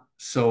not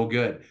so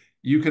good.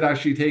 You could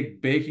actually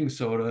take baking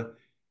soda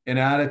and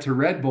add it to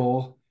Red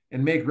Bull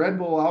and make Red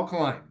Bull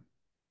alkaline.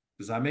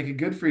 Does that make it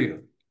good for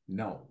you?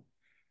 No,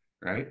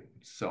 right?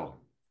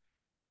 So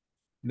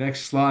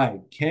next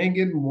slide.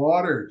 Kangen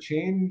water.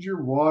 Change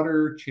your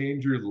water,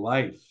 change your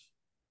life.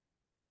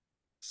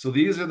 So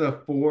these are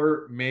the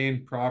 4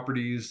 main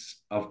properties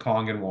of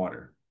Kangen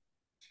water.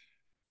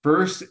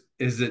 First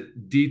is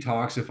it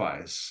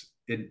detoxifies.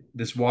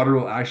 This water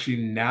will actually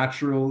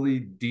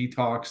naturally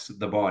detox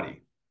the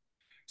body.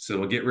 So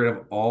it'll get rid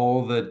of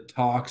all the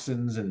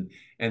toxins and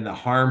the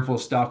harmful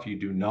stuff you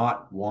do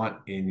not want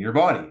in your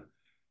body.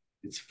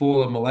 It's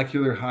full of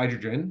molecular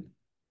hydrogen,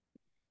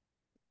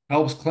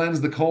 helps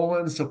cleanse the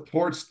colon,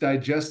 supports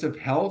digestive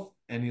health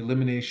and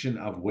elimination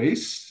of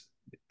waste,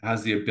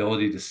 has the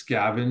ability to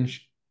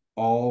scavenge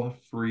all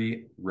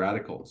free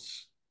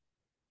radicals.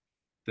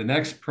 The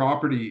next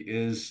property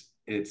is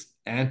it's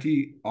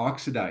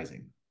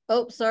antioxidizing.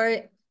 Oh,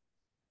 sorry.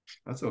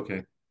 That's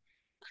okay.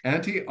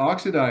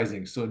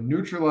 Antioxidizing, so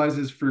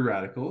neutralizes free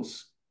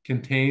radicals,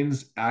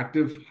 contains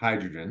active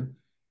hydrogen,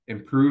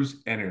 improves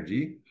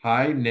energy,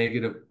 high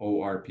negative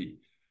ORP.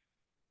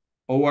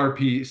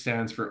 ORP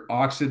stands for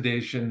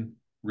oxidation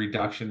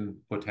reduction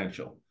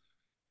potential.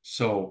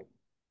 So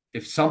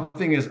if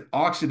something is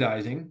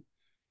oxidizing,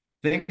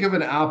 think of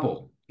an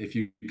apple. If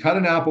you cut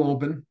an apple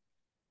open,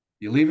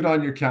 you leave it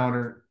on your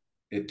counter,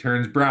 it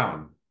turns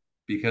brown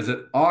because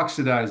it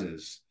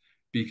oxidizes,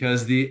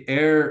 because the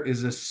air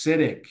is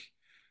acidic.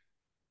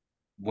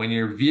 When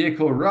your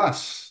vehicle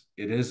rusts,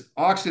 it is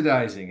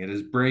oxidizing, it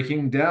is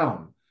breaking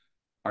down.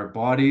 Our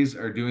bodies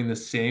are doing the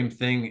same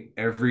thing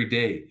every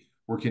day.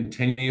 We're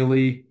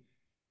continually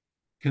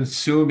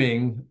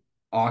consuming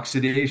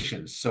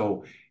oxidation.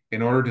 So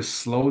in order to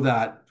slow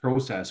that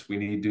process, we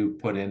need to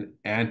put in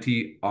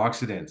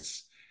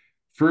antioxidants,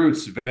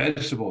 fruits,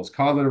 vegetables,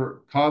 cod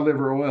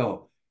liver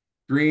oil,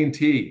 green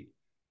tea.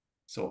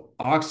 So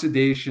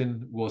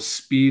oxidation will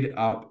speed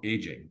up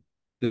aging.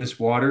 This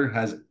water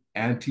has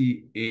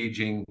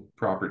anti-aging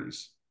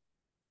properties.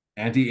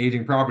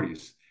 Anti-aging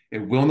properties.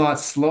 It will not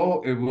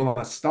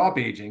stop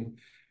aging,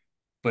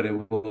 but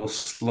it will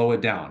slow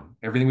it down.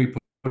 Everything we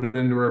put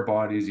into our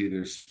bodies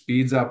either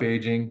speeds up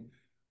aging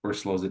or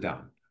slows it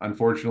down.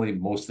 Unfortunately,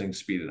 most things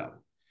speed it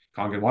up.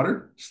 Kangen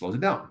water slows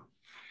it down.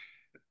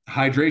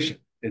 Hydration.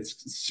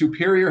 It's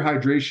superior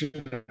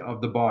hydration of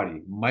the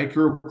body.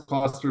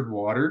 Microclustered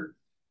water.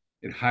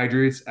 It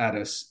hydrates at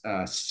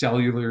a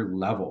cellular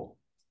level.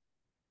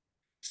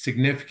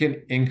 Significant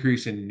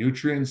increase in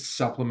nutrients,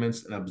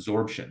 supplements, and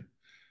absorption.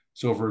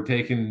 So if we're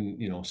taking,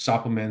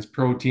 supplements,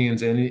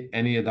 proteins,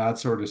 any of that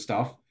sort of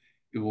stuff,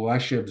 it will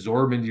actually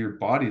absorb into your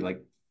body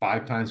like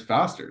 5 times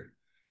faster.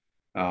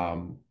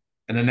 An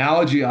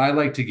analogy I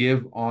like to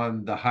give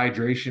on the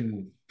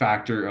hydration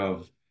factor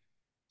of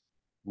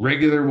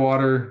regular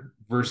water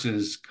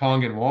versus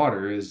Kangen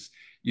water is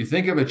you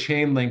think of a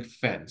chain link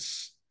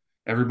fence.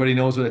 Everybody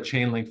knows what a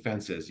chain link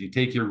fence is. You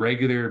take your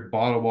regular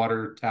bottled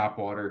water, tap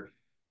water.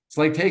 It's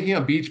like taking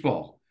a beach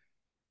ball.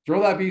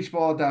 Throw that beach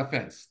ball at that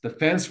fence. The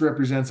fence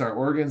represents our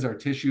organs, our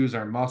tissues,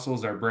 our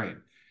muscles, our brain.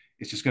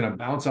 It's just going to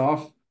bounce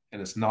off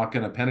and it's not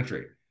going to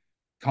penetrate.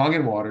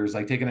 Kangen water is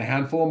like taking a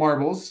handful of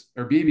marbles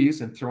or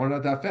BBs and throwing it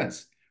at that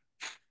fence.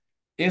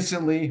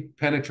 Instantly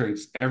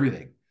penetrates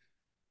everything.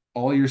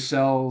 All your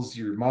cells,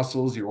 your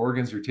muscles, your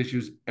organs, your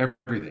tissues,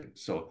 everything.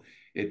 So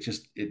it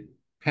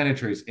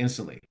penetrates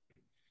instantly.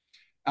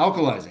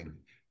 Alkalizing,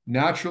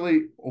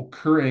 naturally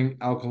occurring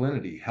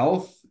alkalinity,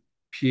 health,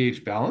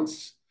 pH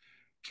balance,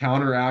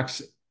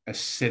 counteracts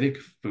acidic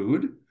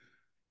food,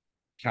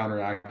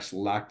 counteracts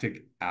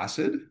lactic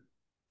acid,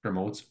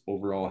 promotes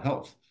overall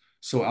health.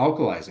 So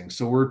alkalizing.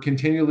 So we're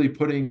continually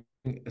putting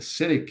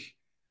acidic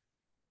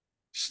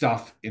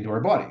stuff into our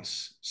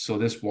bodies. So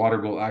this water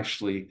will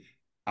actually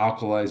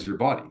alkalize your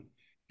body.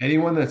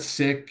 Anyone that's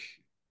sick,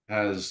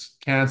 has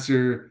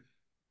cancer,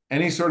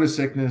 any sort of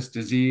sickness,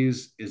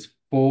 disease is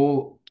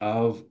full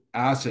of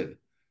acid.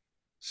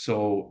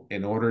 So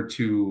in order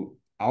to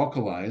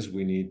alkalize,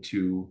 we need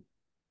to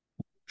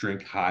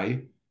drink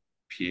high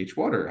pH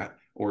water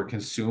or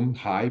consume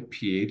high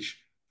pH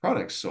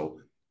products. So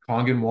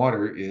Kangen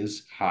water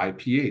is high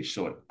pH,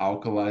 so it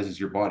alkalizes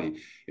your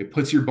body. It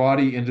puts your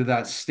body into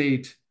that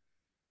state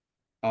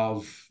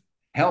of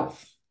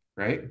health,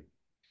 right?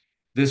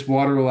 This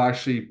water will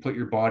actually bring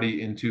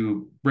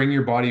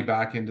your body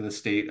back into the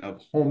state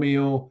of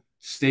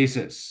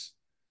homeostasis.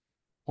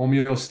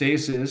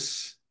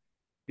 Homeostasis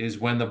is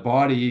when the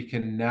body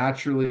can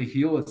naturally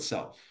heal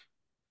itself.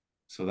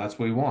 So that's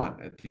what we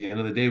want. At the end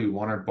of the day, we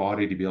want our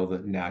body to be able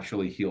to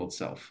naturally heal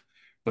itself.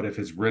 But if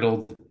it's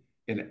riddled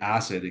in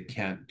acid, it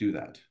can't do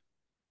that.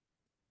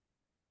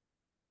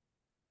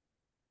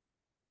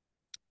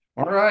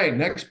 All right,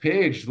 next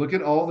page. Look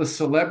at all the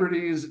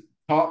celebrities,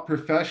 top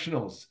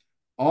professionals.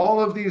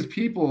 All of these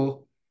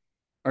people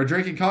are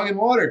drinking Kangen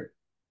water.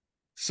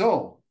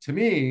 So to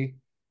me,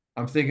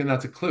 I'm thinking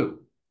that's a clue.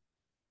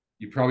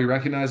 You probably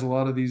recognize a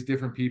lot of these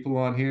different people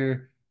on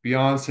here.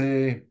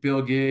 Beyonce,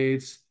 Bill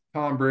Gates,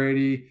 Tom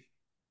Brady,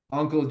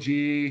 Uncle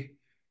G,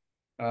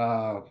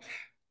 Tony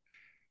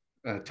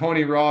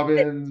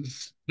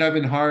Robbins,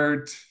 Kevin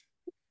Hart.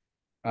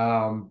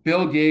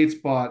 Bill Gates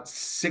bought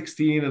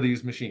 16 of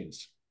these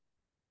machines.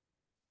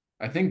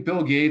 I think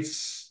Bill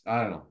Gates,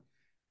 I don't know.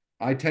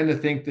 I tend to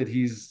think that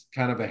he's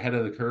kind of ahead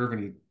of the curve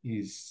and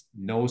he's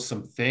knows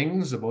some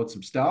things about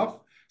some stuff.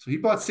 So he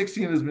bought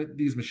 16 of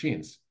these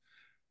machines.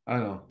 I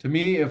don't know. To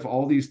me, if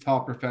all these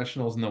top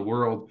professionals in the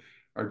world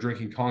are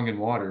drinking Kangen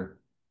water,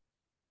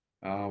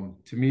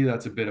 to me,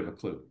 that's a bit of a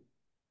clue.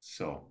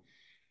 So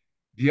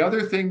the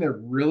other thing that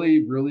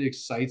really, really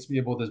excites me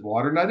about this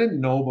water, and I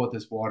didn't know about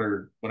this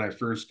water when I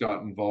first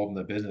got involved in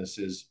the business,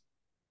 is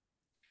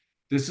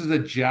this is a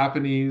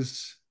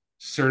Japanese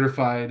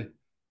certified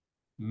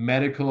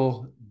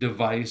medical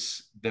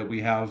device that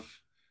we have.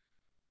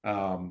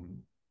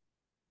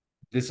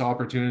 This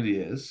opportunity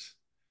is,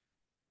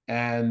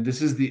 and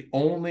this is the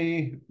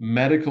only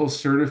medical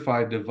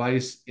certified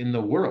device in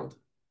the world.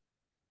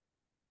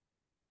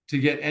 To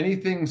get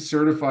anything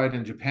certified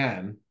in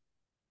Japan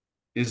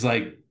is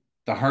like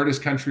the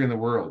hardest country in the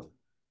world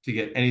to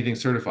get anything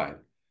certified,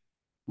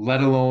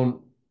 let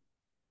alone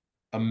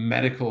a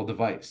medical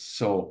device.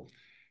 So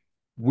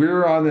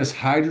we're on this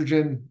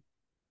hydrogen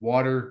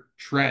water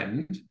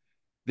trend,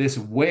 this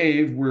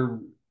wave. We're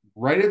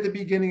right at the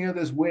beginning of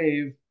this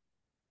wave,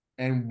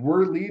 and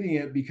we're leading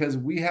it because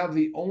we have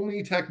the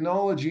only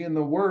technology in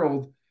the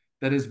world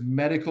that is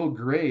medical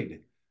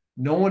grade.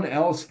 No one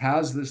else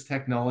has this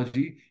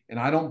technology, and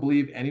I don't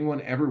believe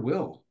anyone ever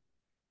will,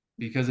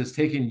 because it's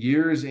taken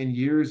years and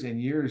years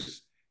and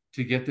years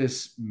to get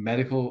this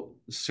medical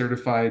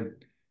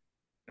certified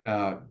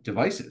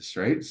devices,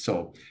 right?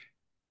 So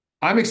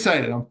I'm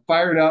excited. I'm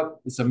fired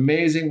up. It's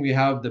amazing. We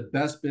have the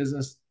best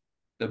business,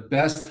 the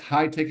best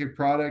high ticket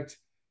product.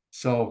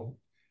 So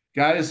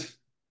guys,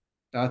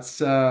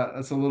 that's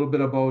a little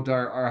bit about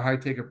our high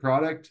ticket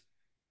product.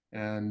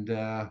 And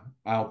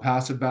I'll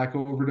pass it back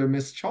over to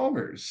Miss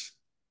Chalmers.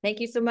 Thank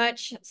you so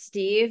much,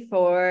 Steve,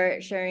 for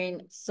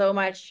sharing so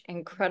much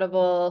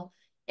incredible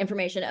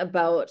information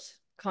about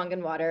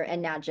Kangen water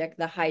and Magic,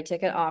 the high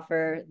ticket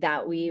offer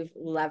that we've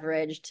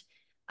leveraged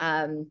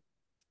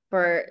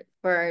for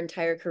our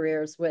entire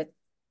careers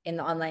in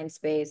the online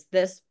space.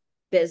 This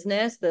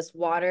business, this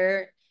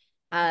water,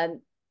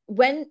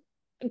 when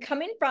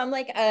coming from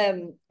like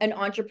an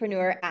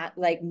entrepreneur at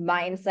like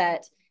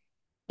mindset,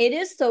 it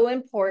is so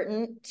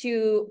important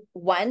to,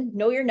 one,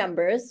 know your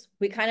numbers.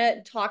 We kind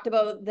of talked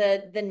about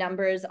the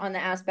numbers on the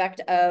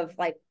aspect of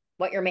like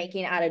what you're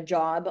making at a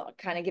job,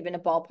 kind of giving a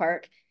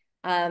ballpark.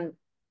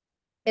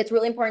 It's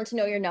really important to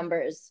know your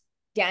numbers.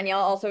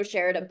 Danielle also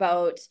shared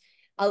about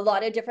a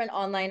lot of different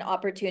online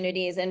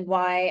opportunities and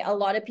why a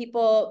lot of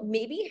people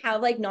maybe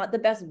have like not the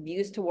best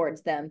views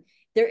towards them.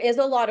 There is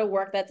a lot of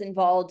work that's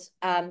involved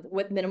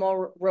with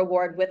minimal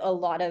reward with a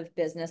lot of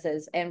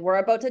businesses. And we're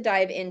about to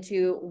dive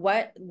into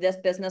what this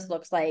business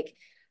looks like.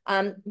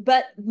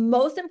 But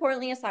most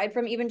importantly, aside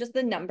from even just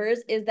the numbers,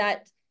 is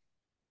that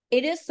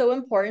it is so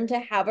important to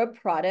have a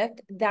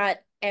product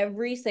that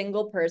every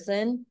single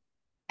person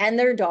and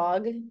their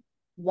dog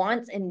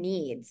wants and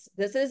needs.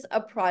 This is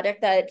a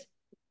product that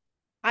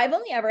I've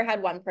only ever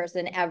had one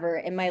person ever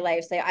in my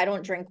life say, I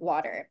don't drink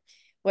water,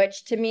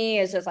 which to me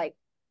is just like,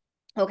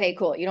 okay,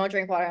 cool. You don't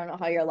drink water. I don't know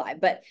how you're alive,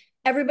 but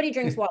everybody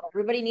drinks water.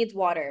 Everybody needs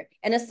water.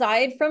 And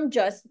aside from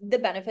just the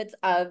benefits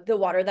of the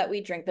water that we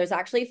drink, there's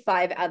actually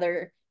 5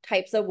 other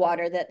types of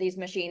water that these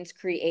machines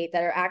create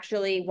that are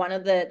actually one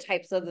of the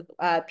types of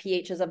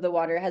pHs of the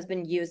water has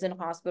been used in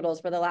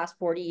hospitals for the last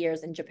 40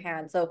 years in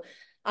Japan. So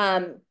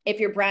if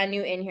you're brand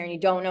new in here and you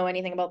don't know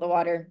anything about the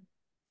water,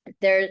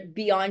 they're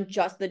beyond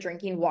just the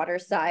drinking water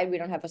side. We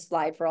don't have a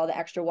slide for all the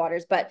extra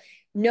waters, but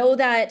know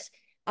that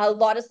a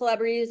lot of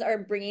celebrities are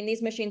bringing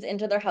these machines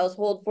into their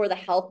household for the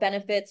health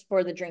benefits,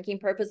 for the drinking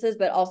purposes,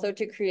 but also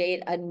to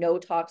create a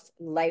no-tox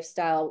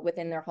lifestyle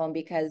within their home,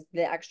 because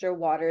the extra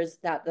waters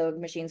that the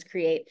machines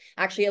create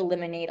actually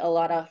eliminate a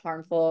lot of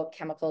harmful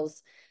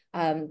chemicals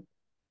in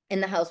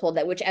the household,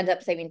 which end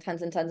up saving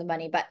tons and tons of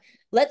money. But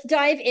let's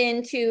dive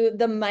into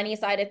the money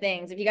side of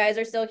things. If you guys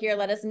are still here,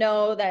 let us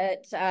know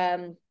that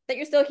that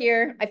you're still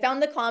here. I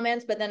found the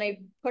comments, but then I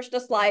pushed a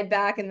slide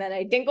back and then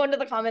I didn't go into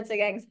the comments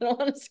again because I don't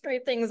want to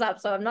scrape things up.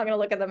 So I'm not going to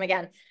look at them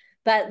again.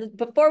 But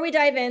before we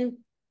dive in,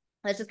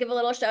 let's just give a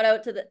little shout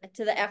out to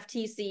the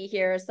FTC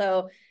here.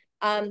 So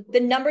the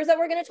numbers that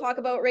we're going to talk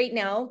about right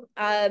now,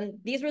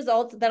 these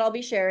results that I'll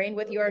be sharing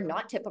with you are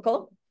not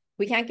typical.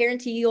 We can't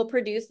guarantee you'll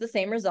produce the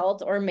same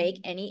result or make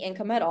any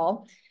income at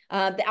all.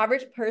 The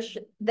average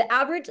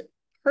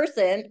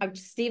person,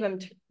 Steve, I'm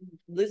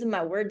losing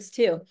my words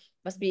too.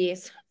 Must be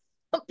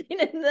something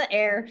in the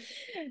air.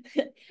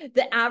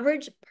 The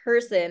average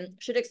person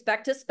should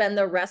expect to spend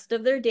the rest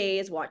of their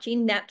days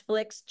watching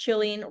Netflix,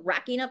 chilling,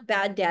 racking up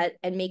bad debt,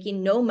 and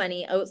making no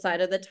money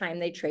outside of the time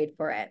they trade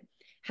for it.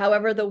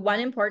 However, the one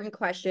important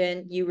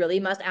question you really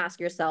must ask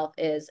yourself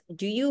is,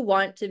 do you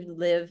want to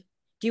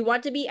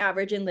be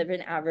average and live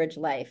an average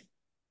life?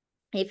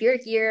 If you're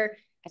here,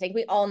 I think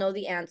we all know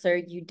the answer.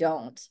 You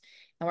don't.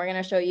 And we're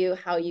going to show you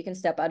how you can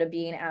step out of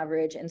being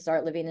average and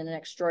start living an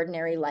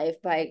extraordinary life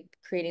by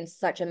creating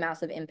such a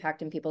massive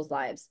impact in people's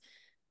lives.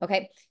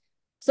 Okay.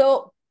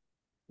 So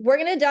we're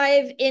going to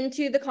dive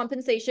into the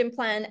compensation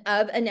plan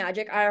of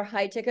Enagic, our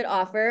high ticket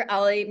offer.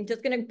 I'm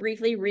just going to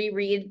briefly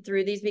reread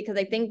through these because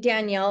I think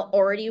Danielle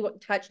already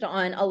touched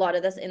on a lot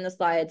of this in the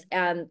slides.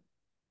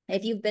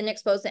 If you've been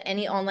exposed to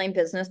any online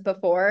business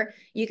before,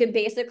 you can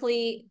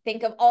basically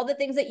think of all the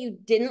things that you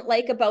didn't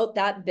like about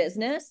that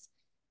business,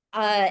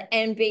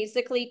 and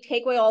basically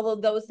take away all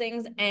of those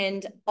things,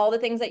 and all the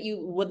things that you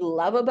would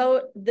love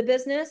about the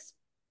business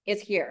is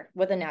here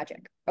with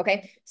Enagic.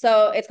 Okay.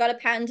 So it's got a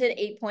patented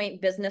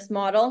 8-point business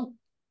model,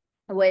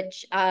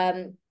 which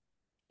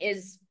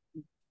is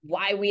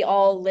why we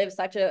all live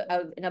such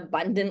an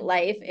abundant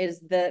life, is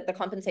the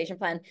compensation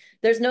plan.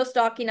 There's no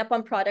stocking up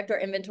on product or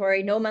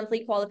inventory, no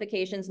monthly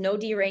qualifications, no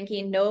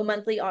deranking, no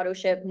monthly auto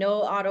ship,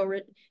 no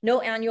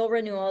annual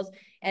renewals,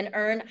 and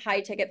earn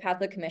high ticket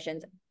passive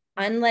commissions,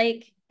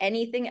 unlike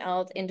anything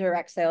else in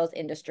direct sales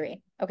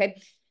industry. Okay.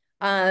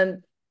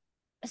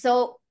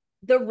 So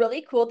the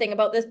really cool thing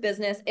about this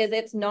business is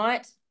it's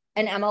not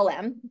an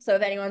MLM. So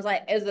if anyone's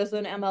like, is this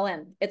an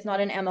MLM? It's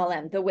not an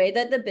MLM. The way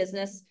that the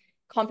business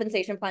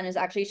compensation plan is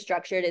actually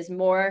structured is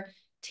more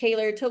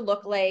tailored to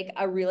look like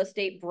a real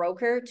estate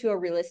broker to a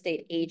real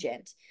estate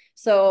agent.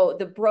 So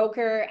the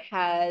broker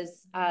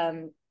has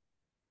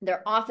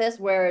their office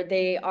where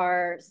they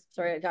are,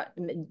 sorry, I got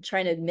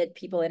trying to admit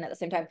people in at the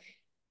same time.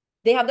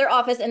 They have their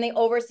office and they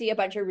oversee a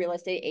bunch of real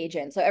estate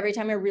agents. So every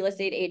time a real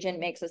estate agent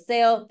makes a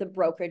sale, the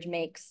brokerage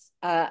makes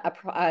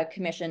a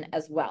commission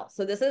as well.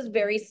 So this is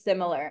very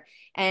similar.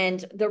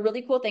 And the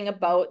really cool thing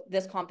about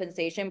this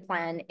compensation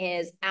plan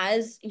is,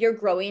 as you're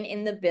growing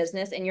in the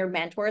business and your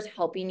mentor is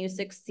helping you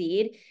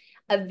succeed,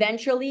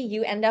 eventually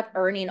you end up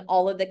earning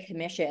all of the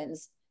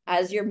commissions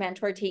as your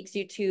mentor takes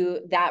you to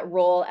that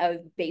role of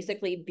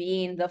basically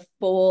being the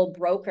full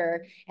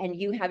broker and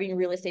you having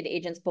real estate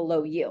agents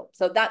below you.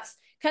 So that's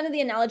kind of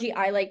the analogy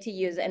I like to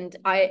use. And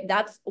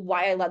that's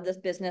why I love this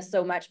business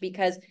so much,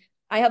 because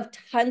I have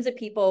tons of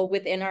people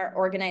within our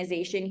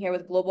organization here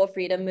with Global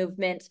Freedom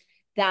Movement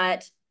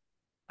that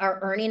are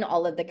earning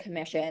all of the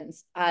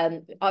commissions.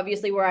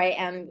 Obviously, where I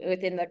am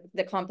within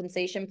the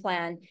compensation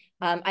plan,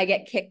 I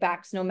get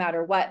kickbacks no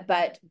matter what,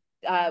 but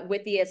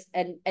with the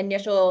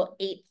initial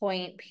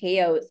 8-point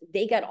payouts,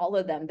 they get all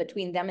of them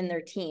between them and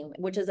their team,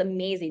 which is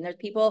amazing. There's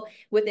people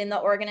within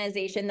the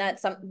organization that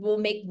some will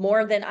make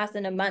more than us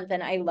in a month.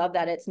 And I love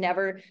that. It's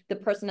never the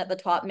person at the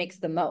top makes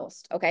the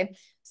most. Okay.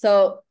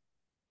 So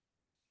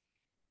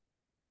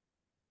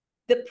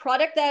the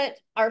product that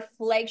our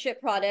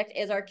flagship product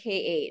is our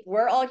K8.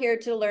 We're all here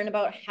to learn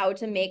about how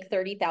to make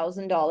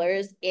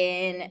 $30,000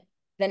 in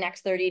the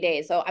next 30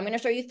 days. So I'm going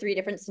to show you 3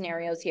 different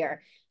scenarios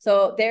here.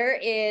 So there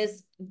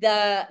is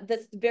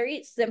this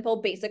very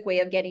simple, basic way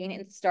of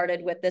getting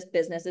started with this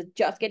business is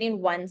just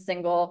getting one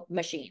single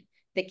machine,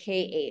 the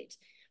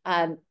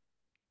K8.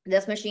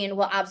 This machine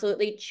will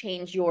absolutely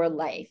change your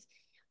life.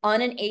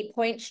 On an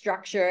 8-point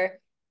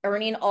structure,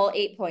 earning all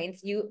 8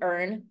 points, you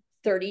earn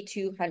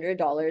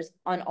 $3,200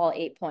 on all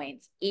 8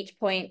 points. Each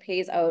point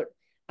pays out,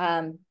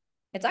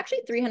 it's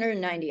actually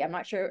 390. I'm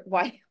not sure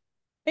why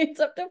it's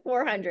up to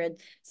 400.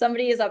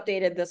 Somebody has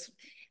updated this.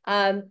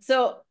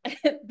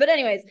 But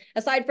anyways,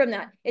 aside from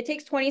that, it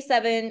takes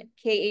 27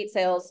 K8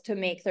 sales to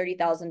make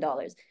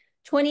 $30,000.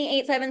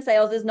 28.7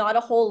 sales is not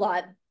a whole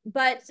lot,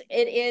 but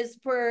it is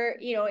for,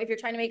 if you're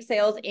trying to make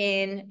sales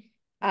in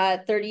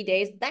 30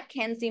 days, that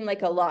can seem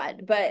like a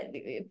lot, but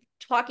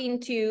talking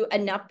to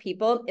enough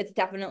people, it's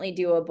definitely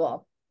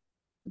doable.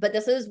 But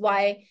this is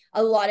why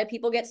a lot of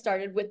people get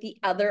started with the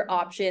other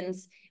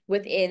options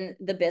within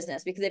the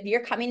business, because if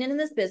you're coming into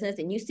this business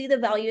and you see the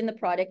value in the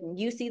product and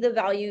you see the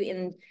value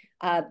in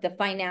the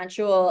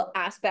financial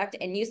aspect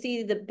and you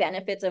see the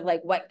benefits of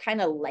like what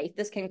kind of life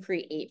this can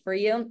create for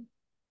you,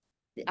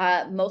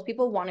 most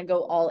people want to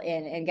go all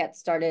in and get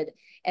started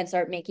and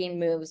start making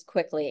moves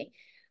quickly.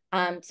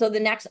 So the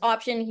next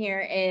option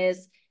here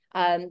is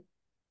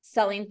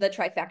selling the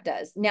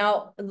trifectas.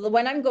 Now,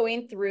 when I'm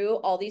going through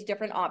all these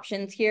different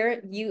options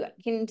here, you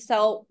can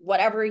sell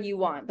whatever you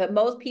want, but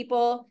most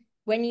people,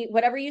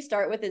 whatever you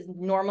start with is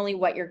normally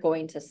what you're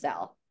going to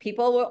sell.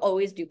 People will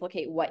always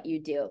duplicate what you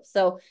do.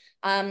 So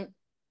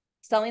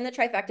selling the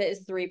trifecta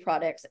is 3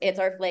 products. It's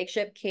our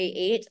flagship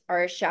K8,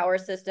 our shower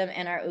system,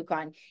 and our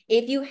Ukon.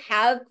 If you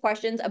have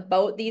questions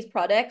about these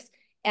products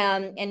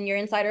and you're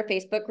inside our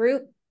Facebook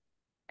group,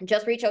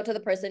 just reach out to the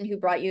person who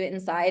brought you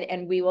inside,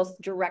 and we will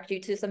direct you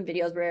to some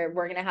videos where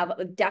we're going to have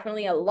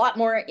definitely a lot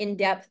more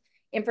in-depth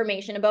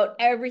information about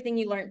everything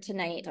you learned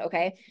tonight.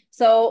 Okay.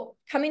 So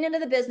coming into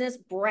the business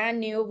brand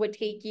new would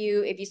take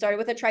you, if you started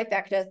with a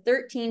trifecta,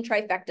 13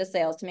 trifecta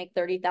sales to make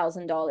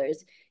 $30,000.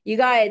 You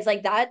guys,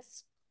 like,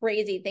 that's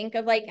crazy. Think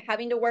of like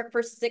having to work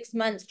for 6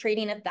 months,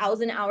 trading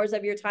 1,000 hours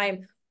of your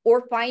time,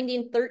 or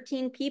finding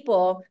 13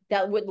 people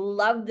that would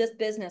love this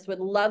business, would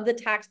love the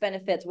tax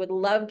benefits, would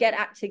love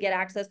to get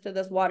access to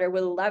this water,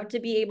 would love to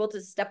be able to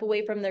step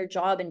away from their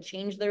job and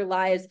change their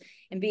lives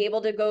and be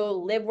able to go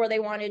live where they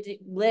wanted to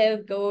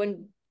live, go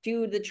and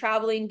do the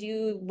traveling,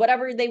 do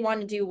whatever they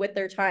want to do with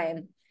their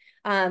time.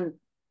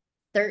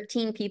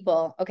 13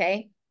 people,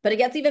 okay? But it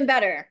gets even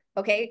better,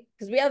 okay?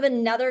 Because we have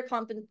another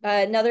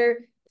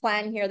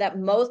plan here that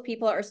most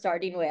people are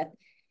starting with,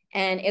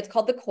 and it's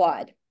called the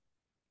quad.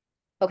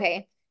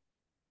 Okay.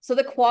 So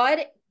the quad,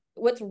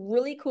 what's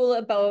really cool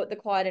about the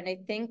quad, and I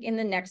think in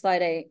the next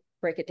slide, I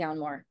break it down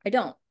more. I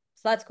don't.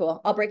 So that's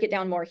cool. I'll break it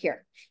down more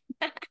here.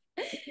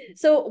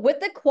 So with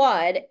the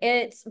quad,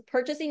 it's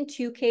purchasing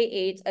 2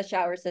 K8s, a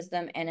shower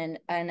system, and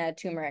a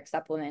turmeric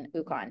supplement,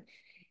 Ukon.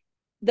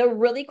 The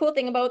really cool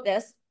thing about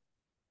this,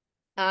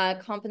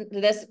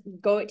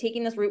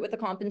 taking this route with the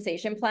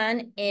compensation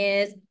plan,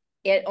 is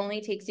it only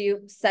takes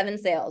you 7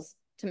 sales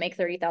to make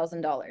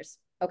 $30,000.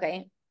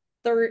 Okay.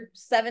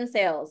 7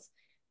 sales,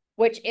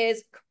 which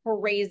is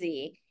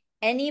crazy.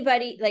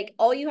 Anybody, like,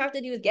 all you have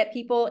to do is get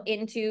people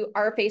into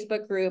our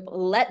Facebook group,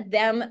 let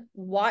them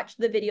watch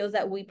the videos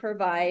that we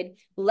provide,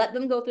 let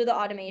them go through the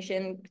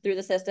automation through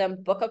the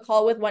system, book a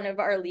call with one of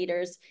our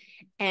leaders,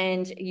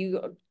 and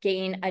you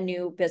gain a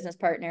new business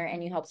partner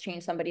and you help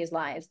change somebody's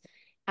lives.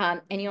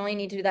 And you only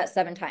need to do that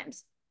 7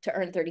 times to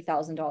earn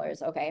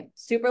 $30,000. Okay.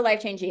 Super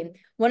life-changing.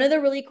 One of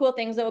the really cool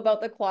things though about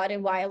the quad,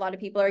 and why a lot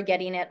of people are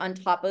getting it on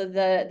top of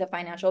the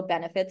financial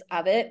benefits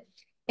of it,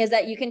 is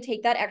that you can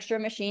take that extra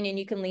machine and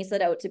you can lease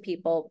it out to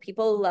people.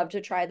 People love to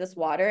try this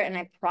water. And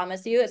I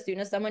promise you, as soon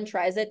as someone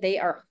tries it, they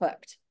are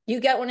hooked. You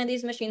get one of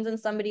these machines in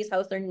somebody's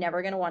house, they're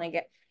never going to want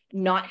to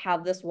not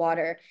have this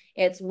water.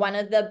 It's one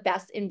of the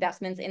best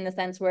investments in the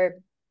sense where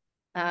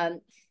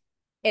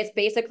it's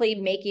basically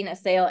making a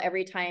sale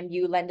every time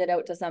you lend it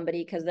out to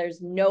somebody, because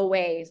there's no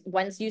way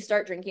once you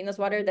start drinking this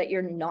water that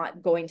you're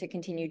not going to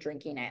continue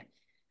drinking it.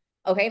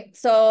 Okay,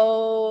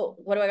 so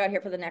what do I got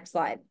here for the next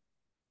slide?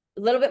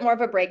 A little bit more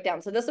of a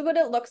breakdown. So this is what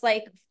it looks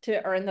like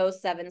to earn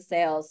those 7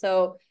 sales.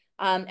 So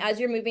as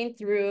you're moving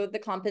through the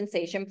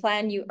compensation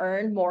plan, you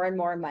earn more and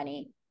more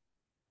money.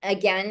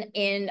 Again,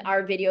 in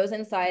our videos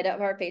inside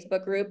of our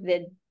Facebook group,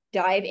 they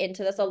dive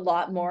into this a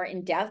lot more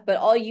in depth, but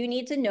all you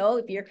need to know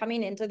if you're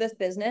coming into this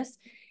business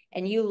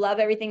and you love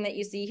everything that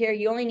you see here,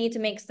 you only need to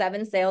make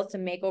 7 sales to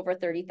make over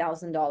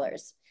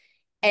 $30,000.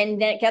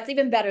 And then it gets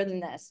even better than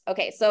this.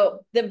 Okay, so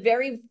the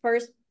very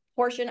first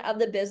portion of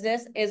the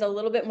business is a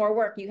little bit more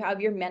work. You have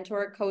your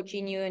mentor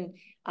coaching you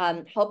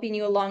and helping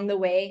you along the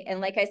way. And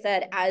like I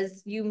said,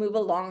 as you move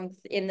along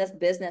in this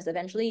business,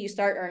 eventually you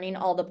start earning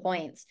all the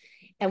points.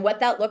 And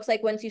what that looks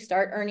like once you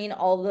start earning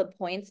all the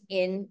points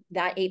in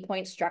that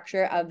 8-point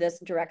structure of this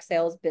direct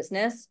sales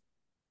business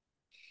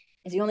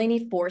is you only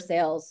need 4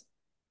 sales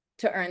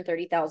to earn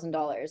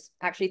 $30,000.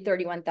 Actually,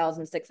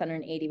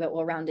 31,680, but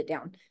we'll round it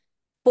down.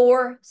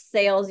 4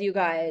 sales, you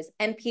guys.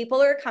 And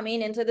people are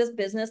coming into this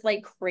business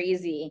like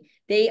crazy.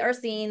 They are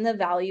seeing the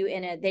value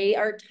in it. They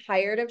are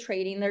tired of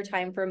trading their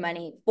time for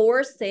money.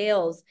 4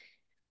 sales.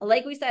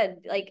 Like we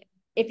said, like,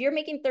 if you're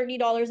making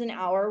 $30 an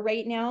hour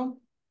right now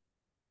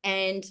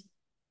and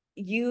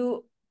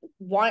you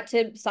want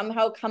to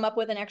somehow come up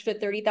with an extra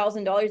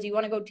 $30,000, you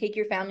want to go take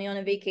your family on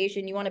a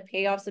vacation, you want to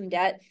pay off some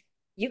debt,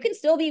 you can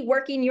still be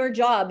working your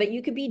job, but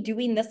you could be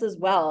doing this as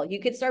well. You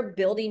could start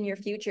building your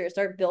future,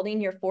 start building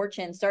your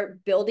fortune,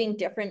 start building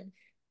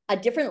a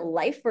different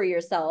life for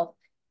yourself.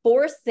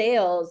 4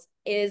 sales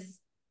is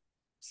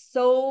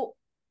so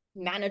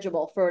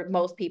manageable for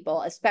most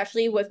people,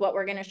 especially with what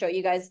we're going to show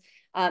you guys,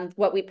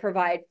 what we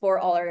provide for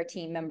all our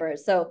team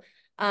members. So,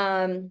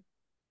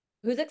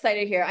 who's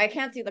excited here? I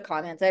can't see the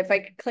comments. If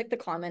I click the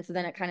comments,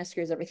 then it kind of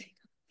screws everything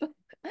up.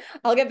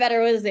 I'll get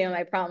better with Zoom,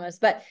 I promise.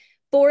 But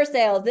 4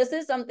 sales, this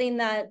is something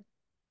that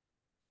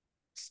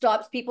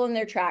stops people in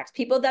their tracks.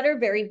 People that are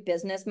very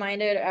business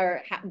minded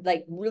or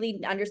like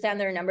really understand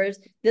their numbers.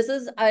 This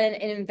is an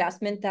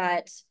investment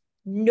that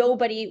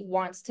nobody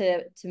wants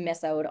to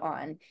miss out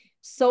on.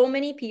 So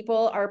many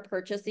people are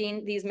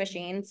purchasing these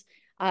machines.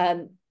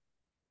 And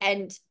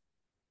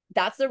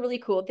that's the really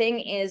cool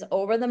thing is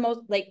over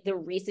the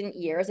recent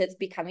years, it's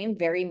becoming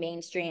very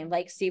mainstream.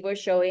 Like Steve was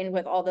showing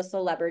with all the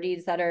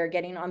celebrities that are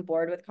getting on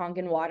board with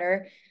Kangen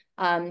Water,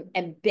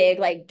 and big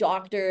like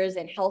doctors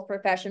and health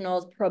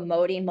professionals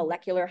promoting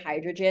molecular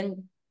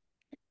hydrogen.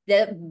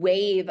 The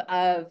wave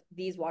of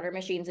these water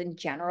machines in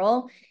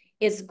general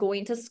is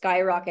going to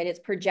skyrocket.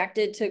 It's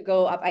projected to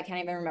go up. I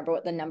can't even remember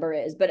what the number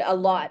is, but a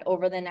lot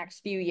over the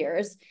next few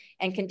years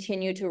and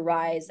continue to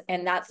rise.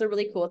 And that's the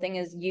really cool thing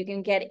is you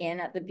can get in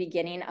at the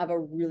beginning of a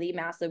really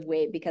massive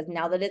wave, because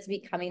now that it's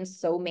becoming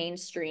so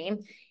mainstream,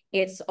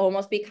 It's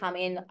almost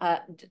becoming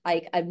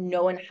like a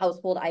known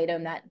household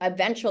item that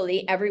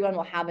eventually everyone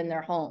will have in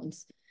their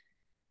homes.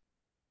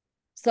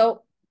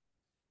 So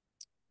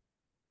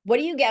what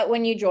do you get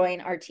when you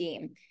join our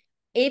team?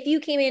 If you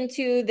came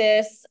into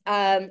this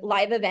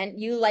live event,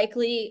 you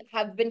likely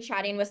have been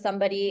chatting with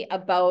somebody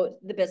about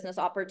the business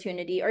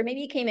opportunity, or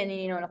maybe you came in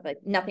and you know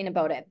nothing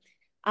about it.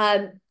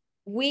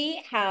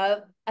 We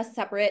have a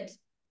separate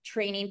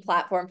training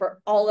platform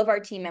for all of our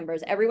team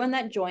members. Everyone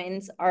that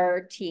joins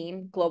our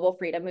team, Global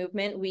Freedom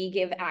Movement, we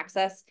give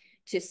access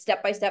to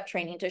step-by-step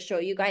training to show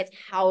you guys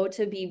how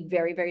to be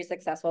very, very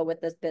successful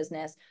with this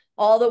business,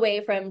 all the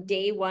way from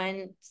day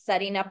one,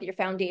 setting up your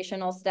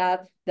foundational stuff,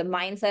 the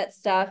mindset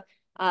stuff,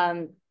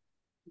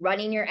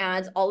 running your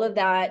ads, all of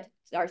that,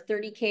 our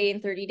 30K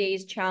in 30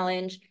 days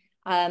challenge,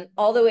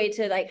 all the way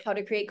to like how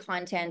to create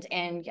content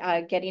and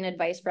getting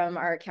advice from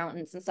our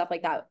accountants and stuff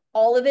like that.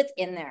 All of it's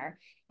in there.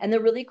 And the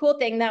really cool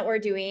thing that we're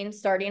doing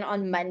starting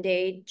on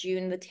Monday,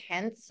 June the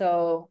 10th,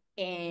 so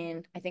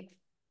in, I think,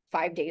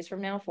 4 days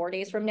from now,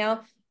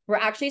 we're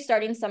actually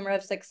starting Summer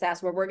of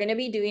Success, where we're going to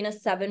be doing a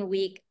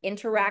 7-week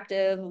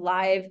interactive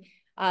live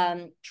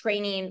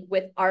training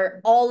with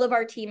all of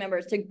our team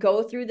members to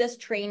go through this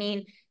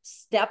training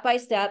step by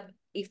step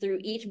through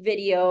each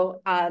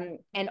video,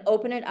 and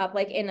open it up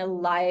like in a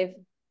live,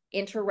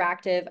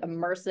 interactive,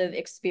 immersive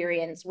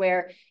experience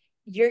where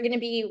you're going to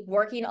be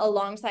working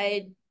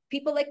alongside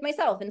people like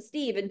myself and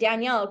Steve and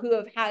Danielle, who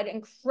have had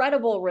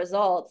incredible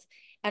results.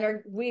 And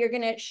we are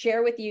going to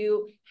share with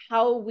you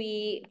how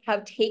we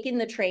have taken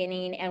the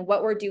training and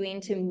what we're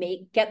doing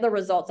to get the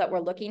results that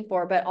we're looking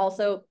for, but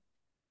also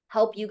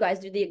help you guys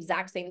do the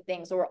exact same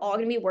thing. So we're all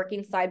going to be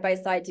working side by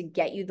side to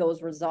get you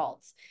those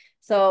results.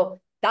 So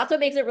that's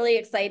what makes it really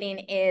exciting,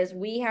 is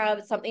we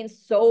have something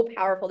so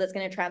powerful that's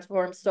going to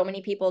transform so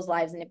many people's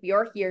lives. And if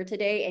you're here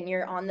today and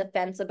you're on the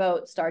fence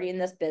about starting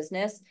this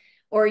business,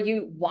 or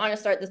you want to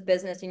start this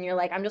business and you're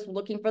like, I'm just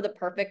looking for the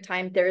perfect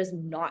time, there is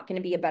not going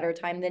to be a better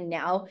time than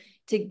now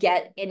to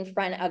get in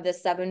front of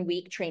this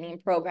 7-week training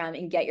program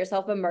and get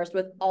yourself immersed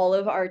with all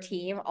of our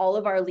team, all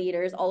of our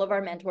leaders, all of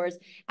our mentors,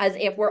 as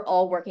if we're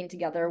all working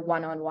together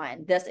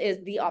one-on-one. This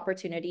is the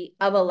opportunity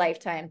of a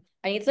lifetime.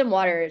 I need some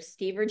water.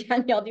 Steve or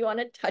Danielle, do you want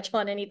to touch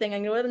on anything?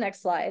 I'm going to go to the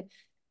next slide.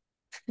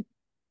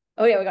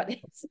 Oh yeah, we got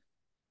this.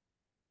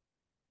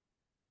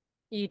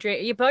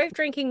 You're both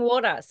drinking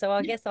water, so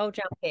I guess I'll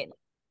jump in.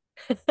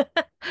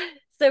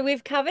 So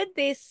we've covered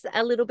this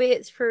a little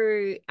bit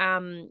through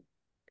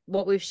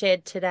what we've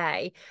shared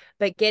today,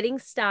 but getting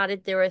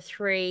started, there are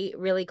 3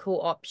 really cool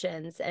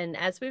options. And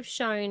as we've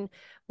shown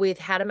with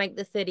how to make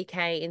the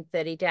 30K in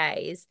 30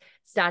 days,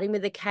 starting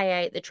with the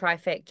K8, the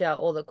trifecta,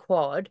 or the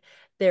quad,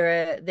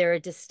 there are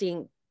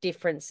distinct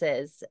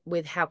differences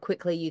with how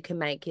quickly you can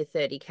make your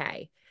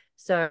 30K.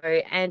 So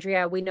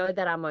Andrea, we know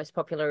that our most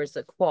popular is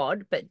the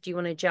quad, but do you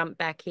want to jump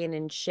back in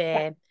and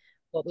share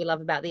what we love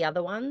about the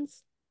other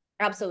ones?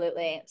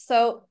 Absolutely.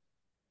 So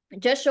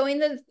just showing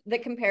the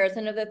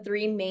comparison of the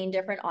 3 main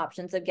different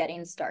options of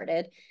getting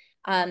started.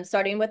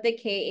 Starting with the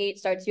K8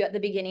 starts you at the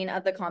beginning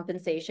of the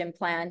compensation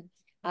plan.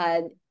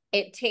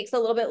 It takes a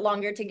little bit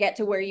longer to get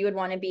to where you would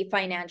want to be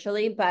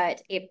financially,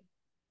 but if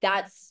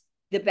that's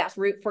the best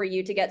route for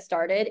you to get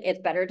started, it's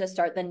better to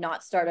start than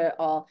not start at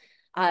all.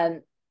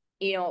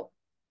 You know,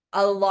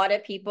 a lot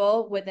of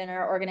people within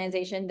our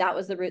organization, that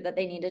was the route that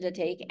they needed to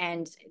take.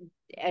 And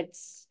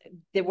it's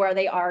where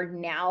they are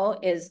now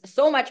is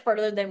so much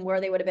further than where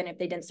they would have been if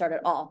they didn't start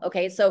at all.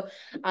 Okay. So,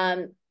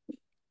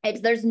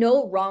 there's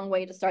no wrong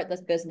way to start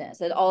this business.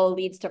 It all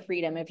leads to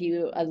freedom if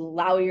you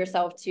allow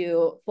yourself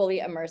to fully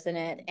immerse in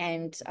it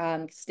and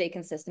stay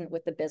consistent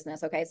with the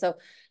business. Okay. So,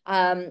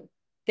 the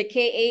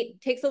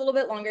K8 takes a little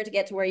bit longer to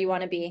get to where you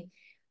want to be.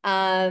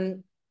 I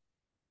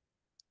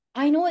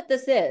know what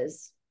this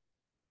is.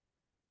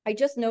 I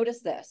just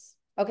noticed this.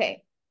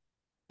 Okay.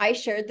 I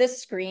shared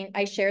this screen.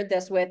 I shared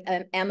this with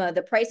Emma.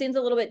 The pricing's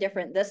a little bit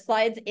different. This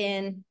slide's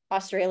in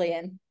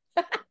Australian.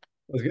 I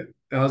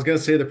was gonna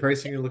say the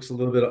pricing looks a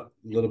little bit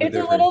different. It's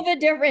a little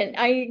bit different.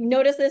 I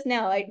noticed this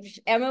now.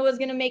 Emma was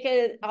gonna make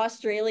an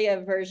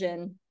Australia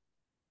version.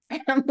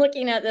 I'm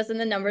looking at this and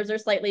the numbers are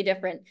slightly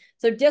different.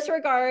 So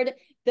disregard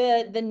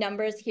the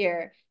numbers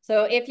here.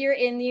 So if you're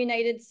in the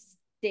United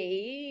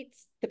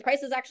States, the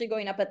price is actually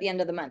going up at the end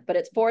of the month, but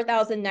it's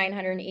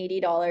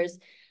 $4,980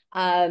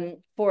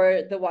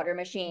 for the water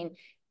machine.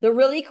 The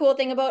really cool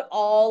thing about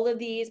all of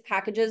these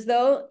packages,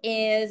 though,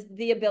 is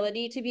the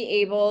ability to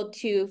be able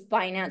to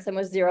finance them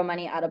with 0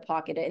 money out of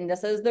pocket. And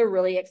this is the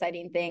really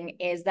exciting thing,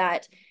 is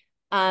that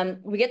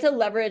we get to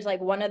leverage,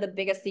 like, one of the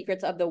biggest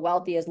secrets of the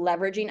wealthy is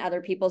leveraging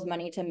other people's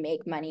money to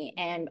make money.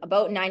 And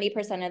about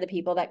 90% of the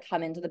people that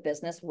come into the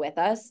business with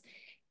us,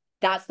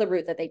 that's the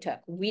route that they took.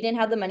 We didn't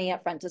have the money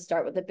up front to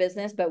start with the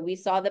business, but we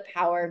saw the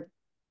power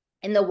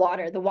in the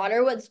water. The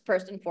water was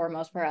first and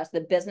foremost for us.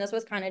 The business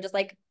was kind of just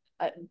like,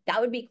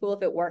 that would be cool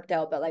if it worked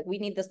out, but like, we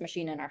need this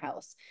machine in our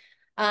house.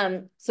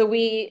 So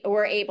we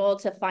were able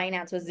to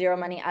finance with 0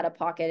 money out of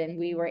pocket, and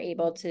we were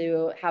able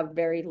to have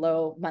very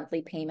low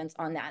monthly payments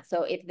on that.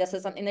 So if this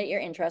is something that you're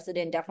interested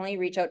in, definitely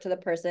reach out to the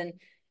person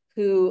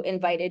who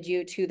invited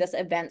you to this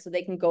event so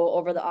they can go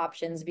over the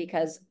options,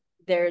 because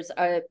there's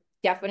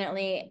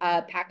definitely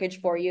a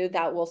package for you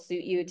that will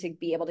suit you to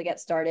be able to get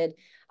started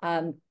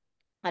at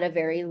a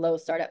very low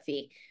startup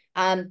fee.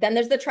 Then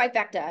there's the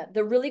trifecta.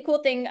 The really cool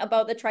thing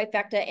about the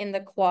trifecta in the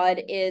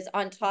quad is,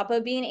 on top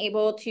of being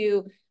able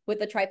to, with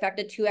the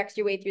trifecta, 2x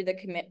your way through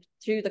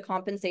the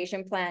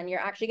compensation plan, you're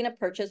actually going to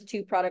purchase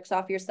 2 products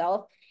off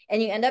yourself,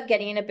 and you end up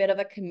getting a bit of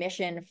a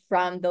commission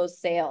from those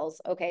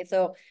sales. Okay,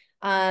 so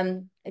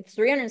it's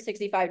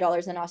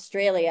 $365 in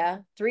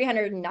Australia,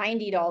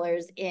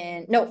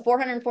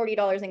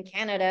 $440 in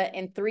Canada,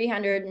 and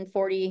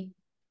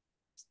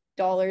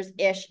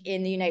 $340-ish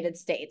in the United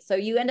States. So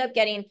you end up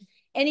getting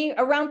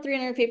around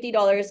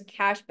 $350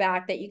 cash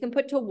back that you can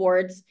put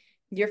towards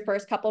your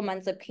first couple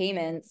months of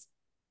payments,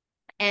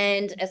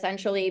 and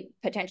essentially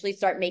potentially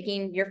start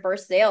making your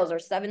first sales, or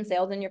 7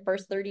 sales in your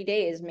first 30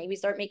 days, maybe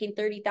start making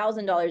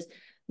 $30,000,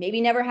 maybe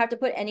never have to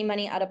put any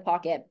money out of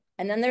pocket.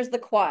 And then there's the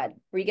quad,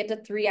 where you get to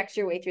 3x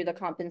your way through the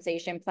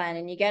compensation plan,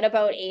 and you get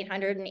about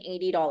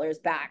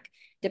 $880 back,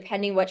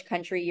 depending which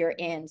country you're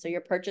in. So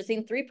you're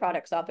purchasing 3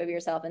 products off of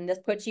yourself, and this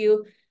puts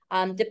you,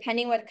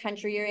 depending what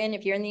country you're in,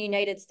 if you're in the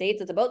United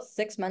States, it's about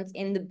 6 months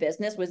in the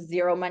business with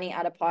 0 money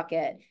out of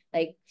pocket.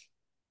 Like,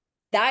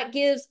 that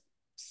gives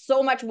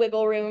so much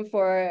wiggle room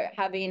for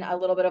having a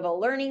little bit of a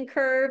learning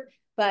curve,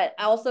 but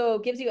also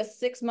gives you a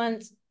 6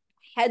 months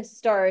head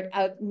start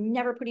of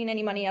never putting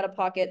any money out of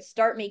pocket,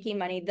 start making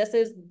money. This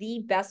is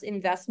the best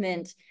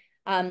investment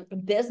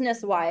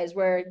business wise,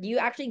 where you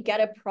actually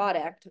get a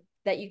product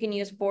that you can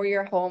use for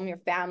your home, your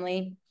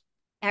family,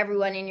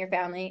 everyone in your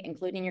family,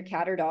 including your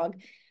cat or dog.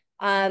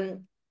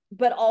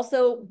 But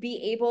also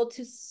be able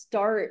to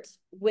start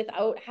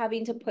without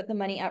having to put the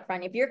money up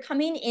front. If you're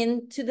coming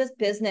into this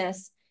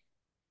business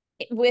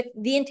with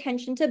the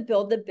intention to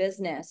build the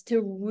business,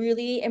 to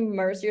really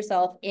immerse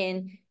yourself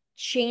in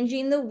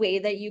changing the way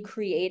that you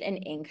create an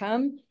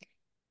income,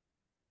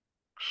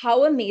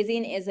 how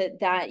amazing is it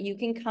that you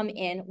can come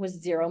in with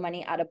 0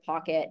 money out of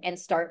pocket and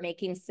start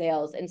making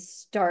sales and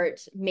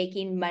start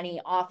making money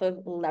off of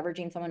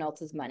leveraging someone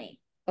else's money?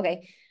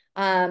 Okay.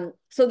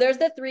 So there's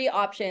the 3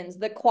 options: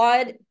 the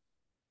quad,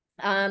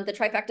 the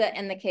trifecta,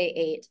 and the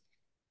K8.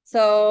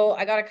 So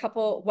I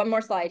got one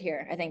more slide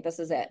here. I think this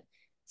is it.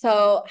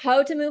 So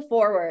how to move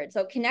forward.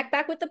 So connect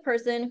back with the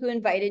person who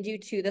invited you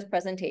to this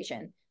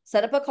presentation.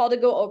 Set up a call to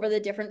go over the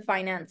different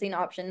financing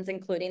options,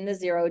 including the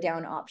 0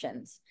 down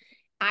options.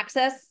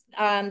 Access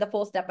the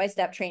full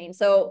step-by-step training.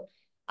 So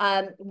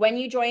when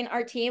you join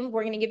our team,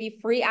 we're going to give you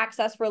free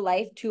access for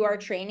life to our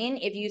training.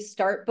 If you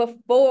start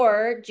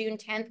before June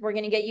 10th, we're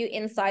going to get you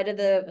inside of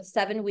the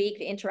 7-week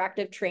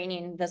interactive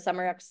training, the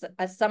Summer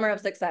of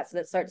Success,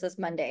 that starts this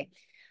Monday.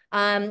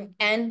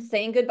 And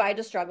saying goodbye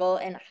to struggle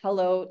and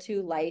hello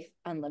to life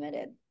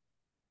unlimited.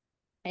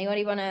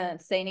 Anybody want to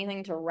say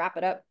anything to wrap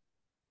it up?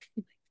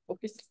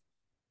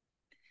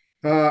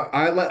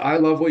 I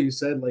love what you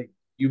said. Like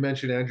you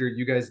mentioned, Andrew,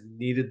 you guys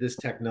needed this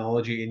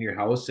technology in your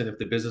house, and if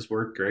the business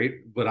worked,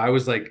 great. But I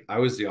was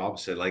the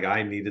opposite. Like,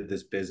 I needed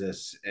this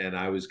business, and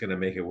I was gonna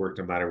make it work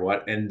no matter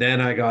what. And then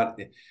I got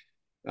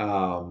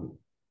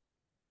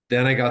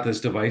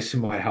this device in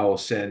my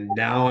house, and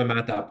now I'm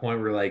at that point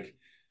where, like,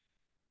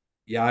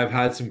 yeah, I've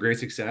had some great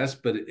success,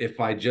 but if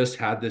I just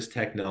had this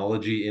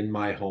technology in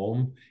my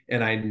home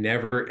and I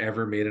never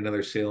ever made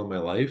another sale in my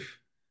life,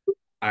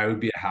 I would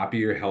be a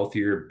happier,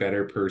 healthier,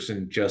 better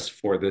person just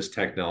for this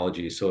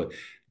technology. So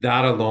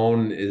that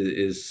alone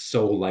is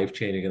so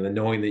life-changing. And then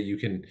knowing that you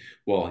can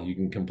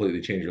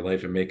completely change your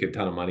life and make a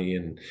ton of money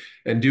and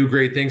do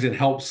great things and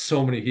help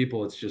so many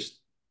people. It's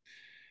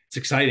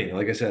exciting.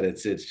 Like I said,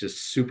 it's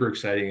just super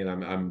exciting.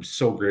 And I'm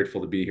so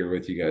grateful to be here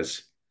with you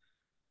guys.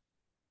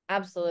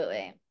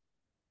 Absolutely.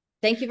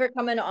 Thank you for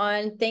coming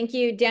on. Thank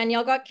you.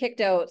 Danielle got kicked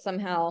out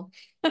somehow.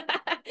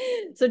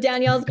 So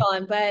Danielle's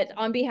gone, but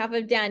on behalf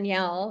of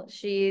Danielle,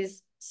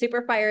 she's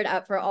super fired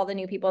up for all the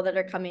new people that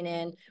are coming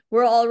in.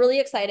 We're all really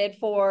excited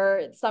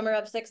for Summer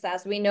of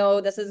Success. We know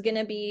this is going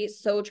to be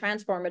so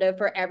transformative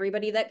for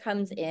everybody that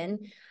comes in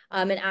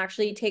and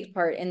actually takes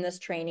part in this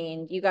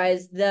training. You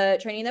guys, the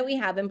training that we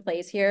have in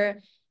place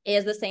here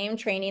is the same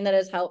training that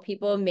has helped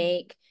people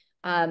make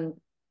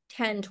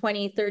 10,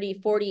 20,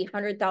 30, 40,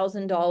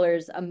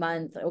 $100,000 a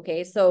month.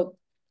 Okay. So,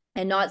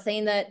 and not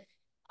saying that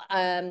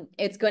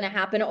it's going to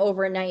happen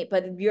overnight,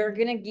 but we're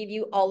going to give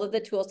you all of the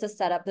tools to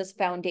set up this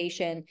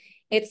foundation.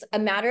 It's a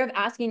matter of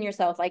asking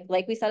yourself,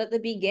 like we said at the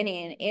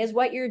beginning, is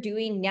what you're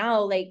doing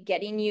now, like,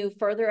 getting you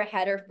further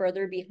ahead or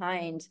further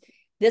behind?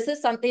 This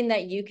is something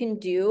that you can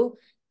do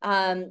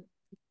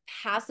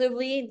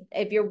passively.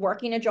 If you're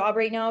working a job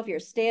right now, if you're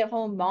a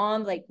stay-at-home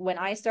mom, like when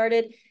I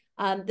started,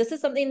 this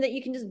is something that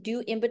you can just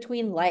do in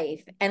between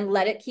life and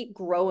let it keep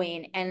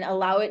growing and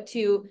allow it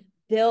to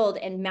build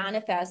and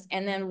manifest.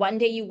 And then one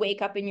day you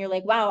wake up and you're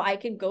like, wow, I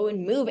could go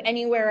and move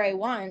anywhere I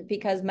want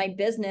because my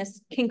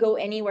business can go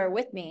anywhere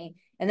with me.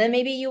 And then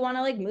maybe you want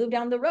to like move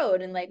down the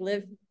road and like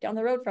live down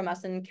the road from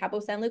us in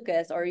Cabo San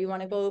Lucas, or you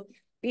want to go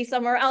be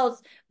somewhere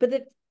else.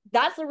 But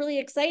that's a really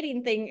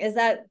exciting thing, is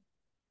that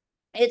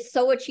it's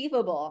so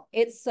achievable.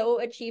 It's so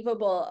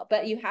achievable,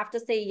 but you have to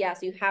say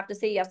yes. You have to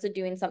say yes to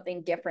doing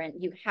something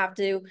different. You have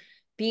to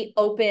be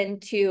open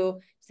to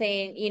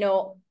saying, you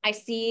know, I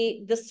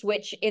see the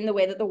switch in the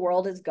way that the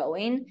world is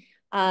going.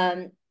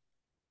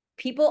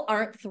 People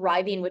aren't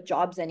thriving with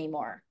jobs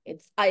anymore.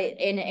 It's at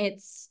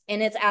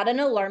an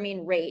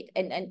alarming rate.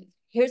 And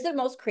here's the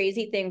most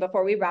crazy thing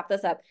before we wrap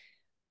this up.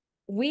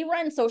 We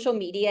run social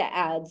media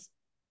ads,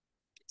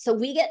 so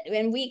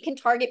we can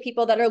target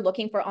people that are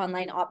looking for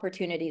online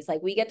opportunities.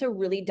 Like, we get to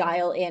really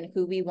dial in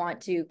who we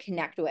want to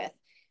connect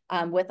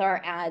with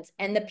our ads.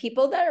 And the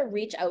people that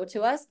reach out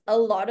to us, a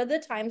lot of the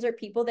times, are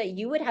people that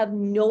you would have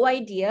no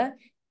idea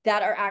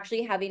that are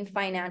actually having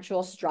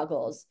financial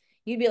struggles.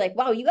 You'd be like,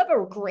 wow, you have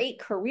a great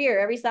career.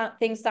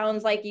 Everything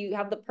sounds like you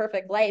have the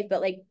perfect life,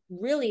 but like,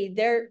 really,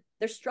 they're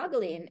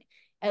struggling.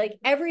 Like,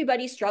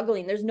 everybody's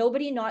struggling. There's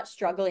nobody not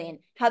struggling.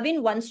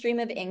 Having one stream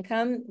of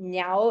income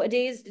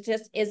nowadays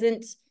just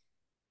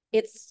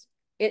it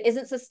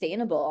isn't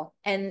sustainable.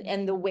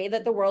 And the way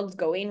that the world's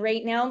going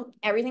right now,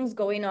 everything's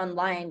going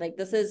online. Like,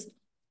 this is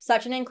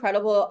such an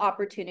incredible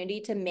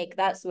opportunity to make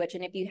that switch.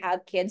 And if you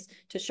have kids,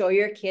 to show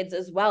your kids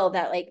as well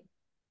that, like,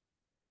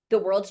 the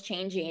world's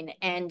changing,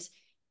 and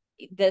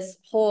this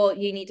whole,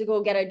 you need to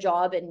go get a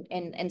job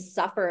and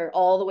suffer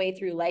all the way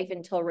through life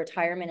until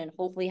retirement and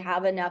hopefully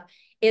have enough,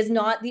 is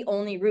not the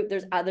only route.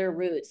 There's other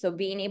routes. So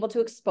being able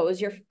to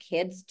expose your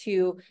kids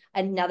to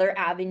another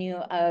avenue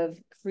of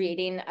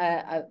creating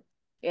an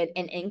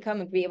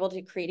income and be able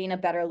to creating a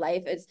better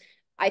life is,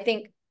 I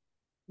think,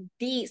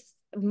 the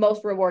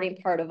most rewarding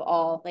part of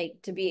all. Like,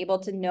 to be able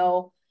to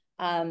know,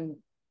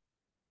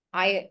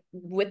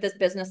 with this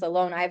business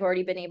alone, I've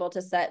already been able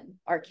to set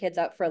our kids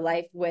up for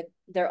life with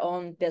their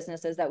own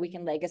businesses that we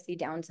can legacy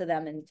down to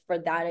them. And for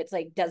that, it's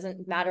like,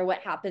 doesn't matter what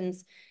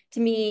happens to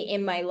me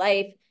in my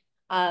life.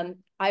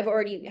 I've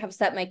already have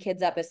set my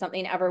kids up if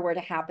something ever were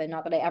to happen.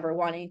 Not that I ever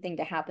want anything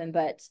to happen,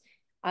 but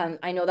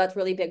I know that's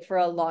really big for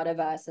a lot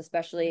of us,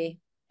 especially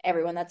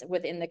everyone that's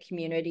within the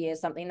community, is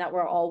something that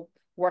we're all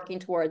working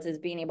towards, is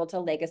being able to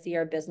legacy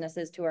our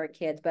businesses to our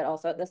kids, but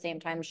also at the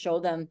same time show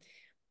them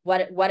what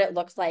it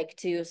looks like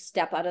to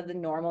step out of the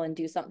normal and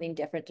do something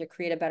different to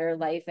create a better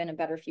life and a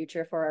better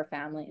future for our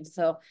families.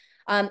 So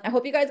I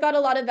hope you guys got a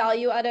lot of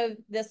value out of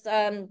this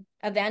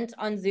event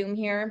on Zoom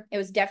here. It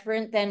was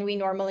different than we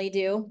normally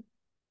do.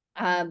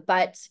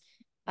 But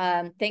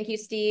thank you,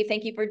 Steve.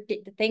 Thank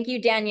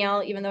you,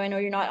 Danielle, even though I know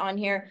you're not on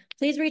here.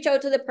 Please reach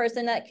out to the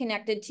person that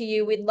connected to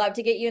you. We'd love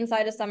to get you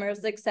inside a Summer of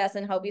Success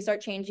and help you start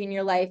changing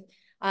your life.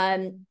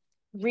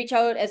 Reach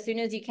out as soon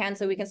as you can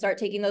so we can start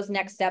taking those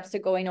next steps to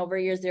going over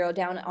your zero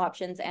down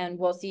options. And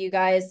we'll see you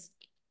guys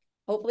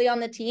hopefully on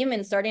the team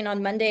and starting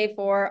on Monday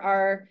for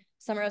our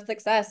Summer of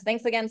Success.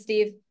 Thanks again,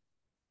 Steve.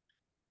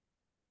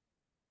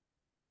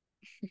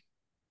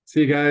 See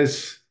you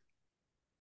guys.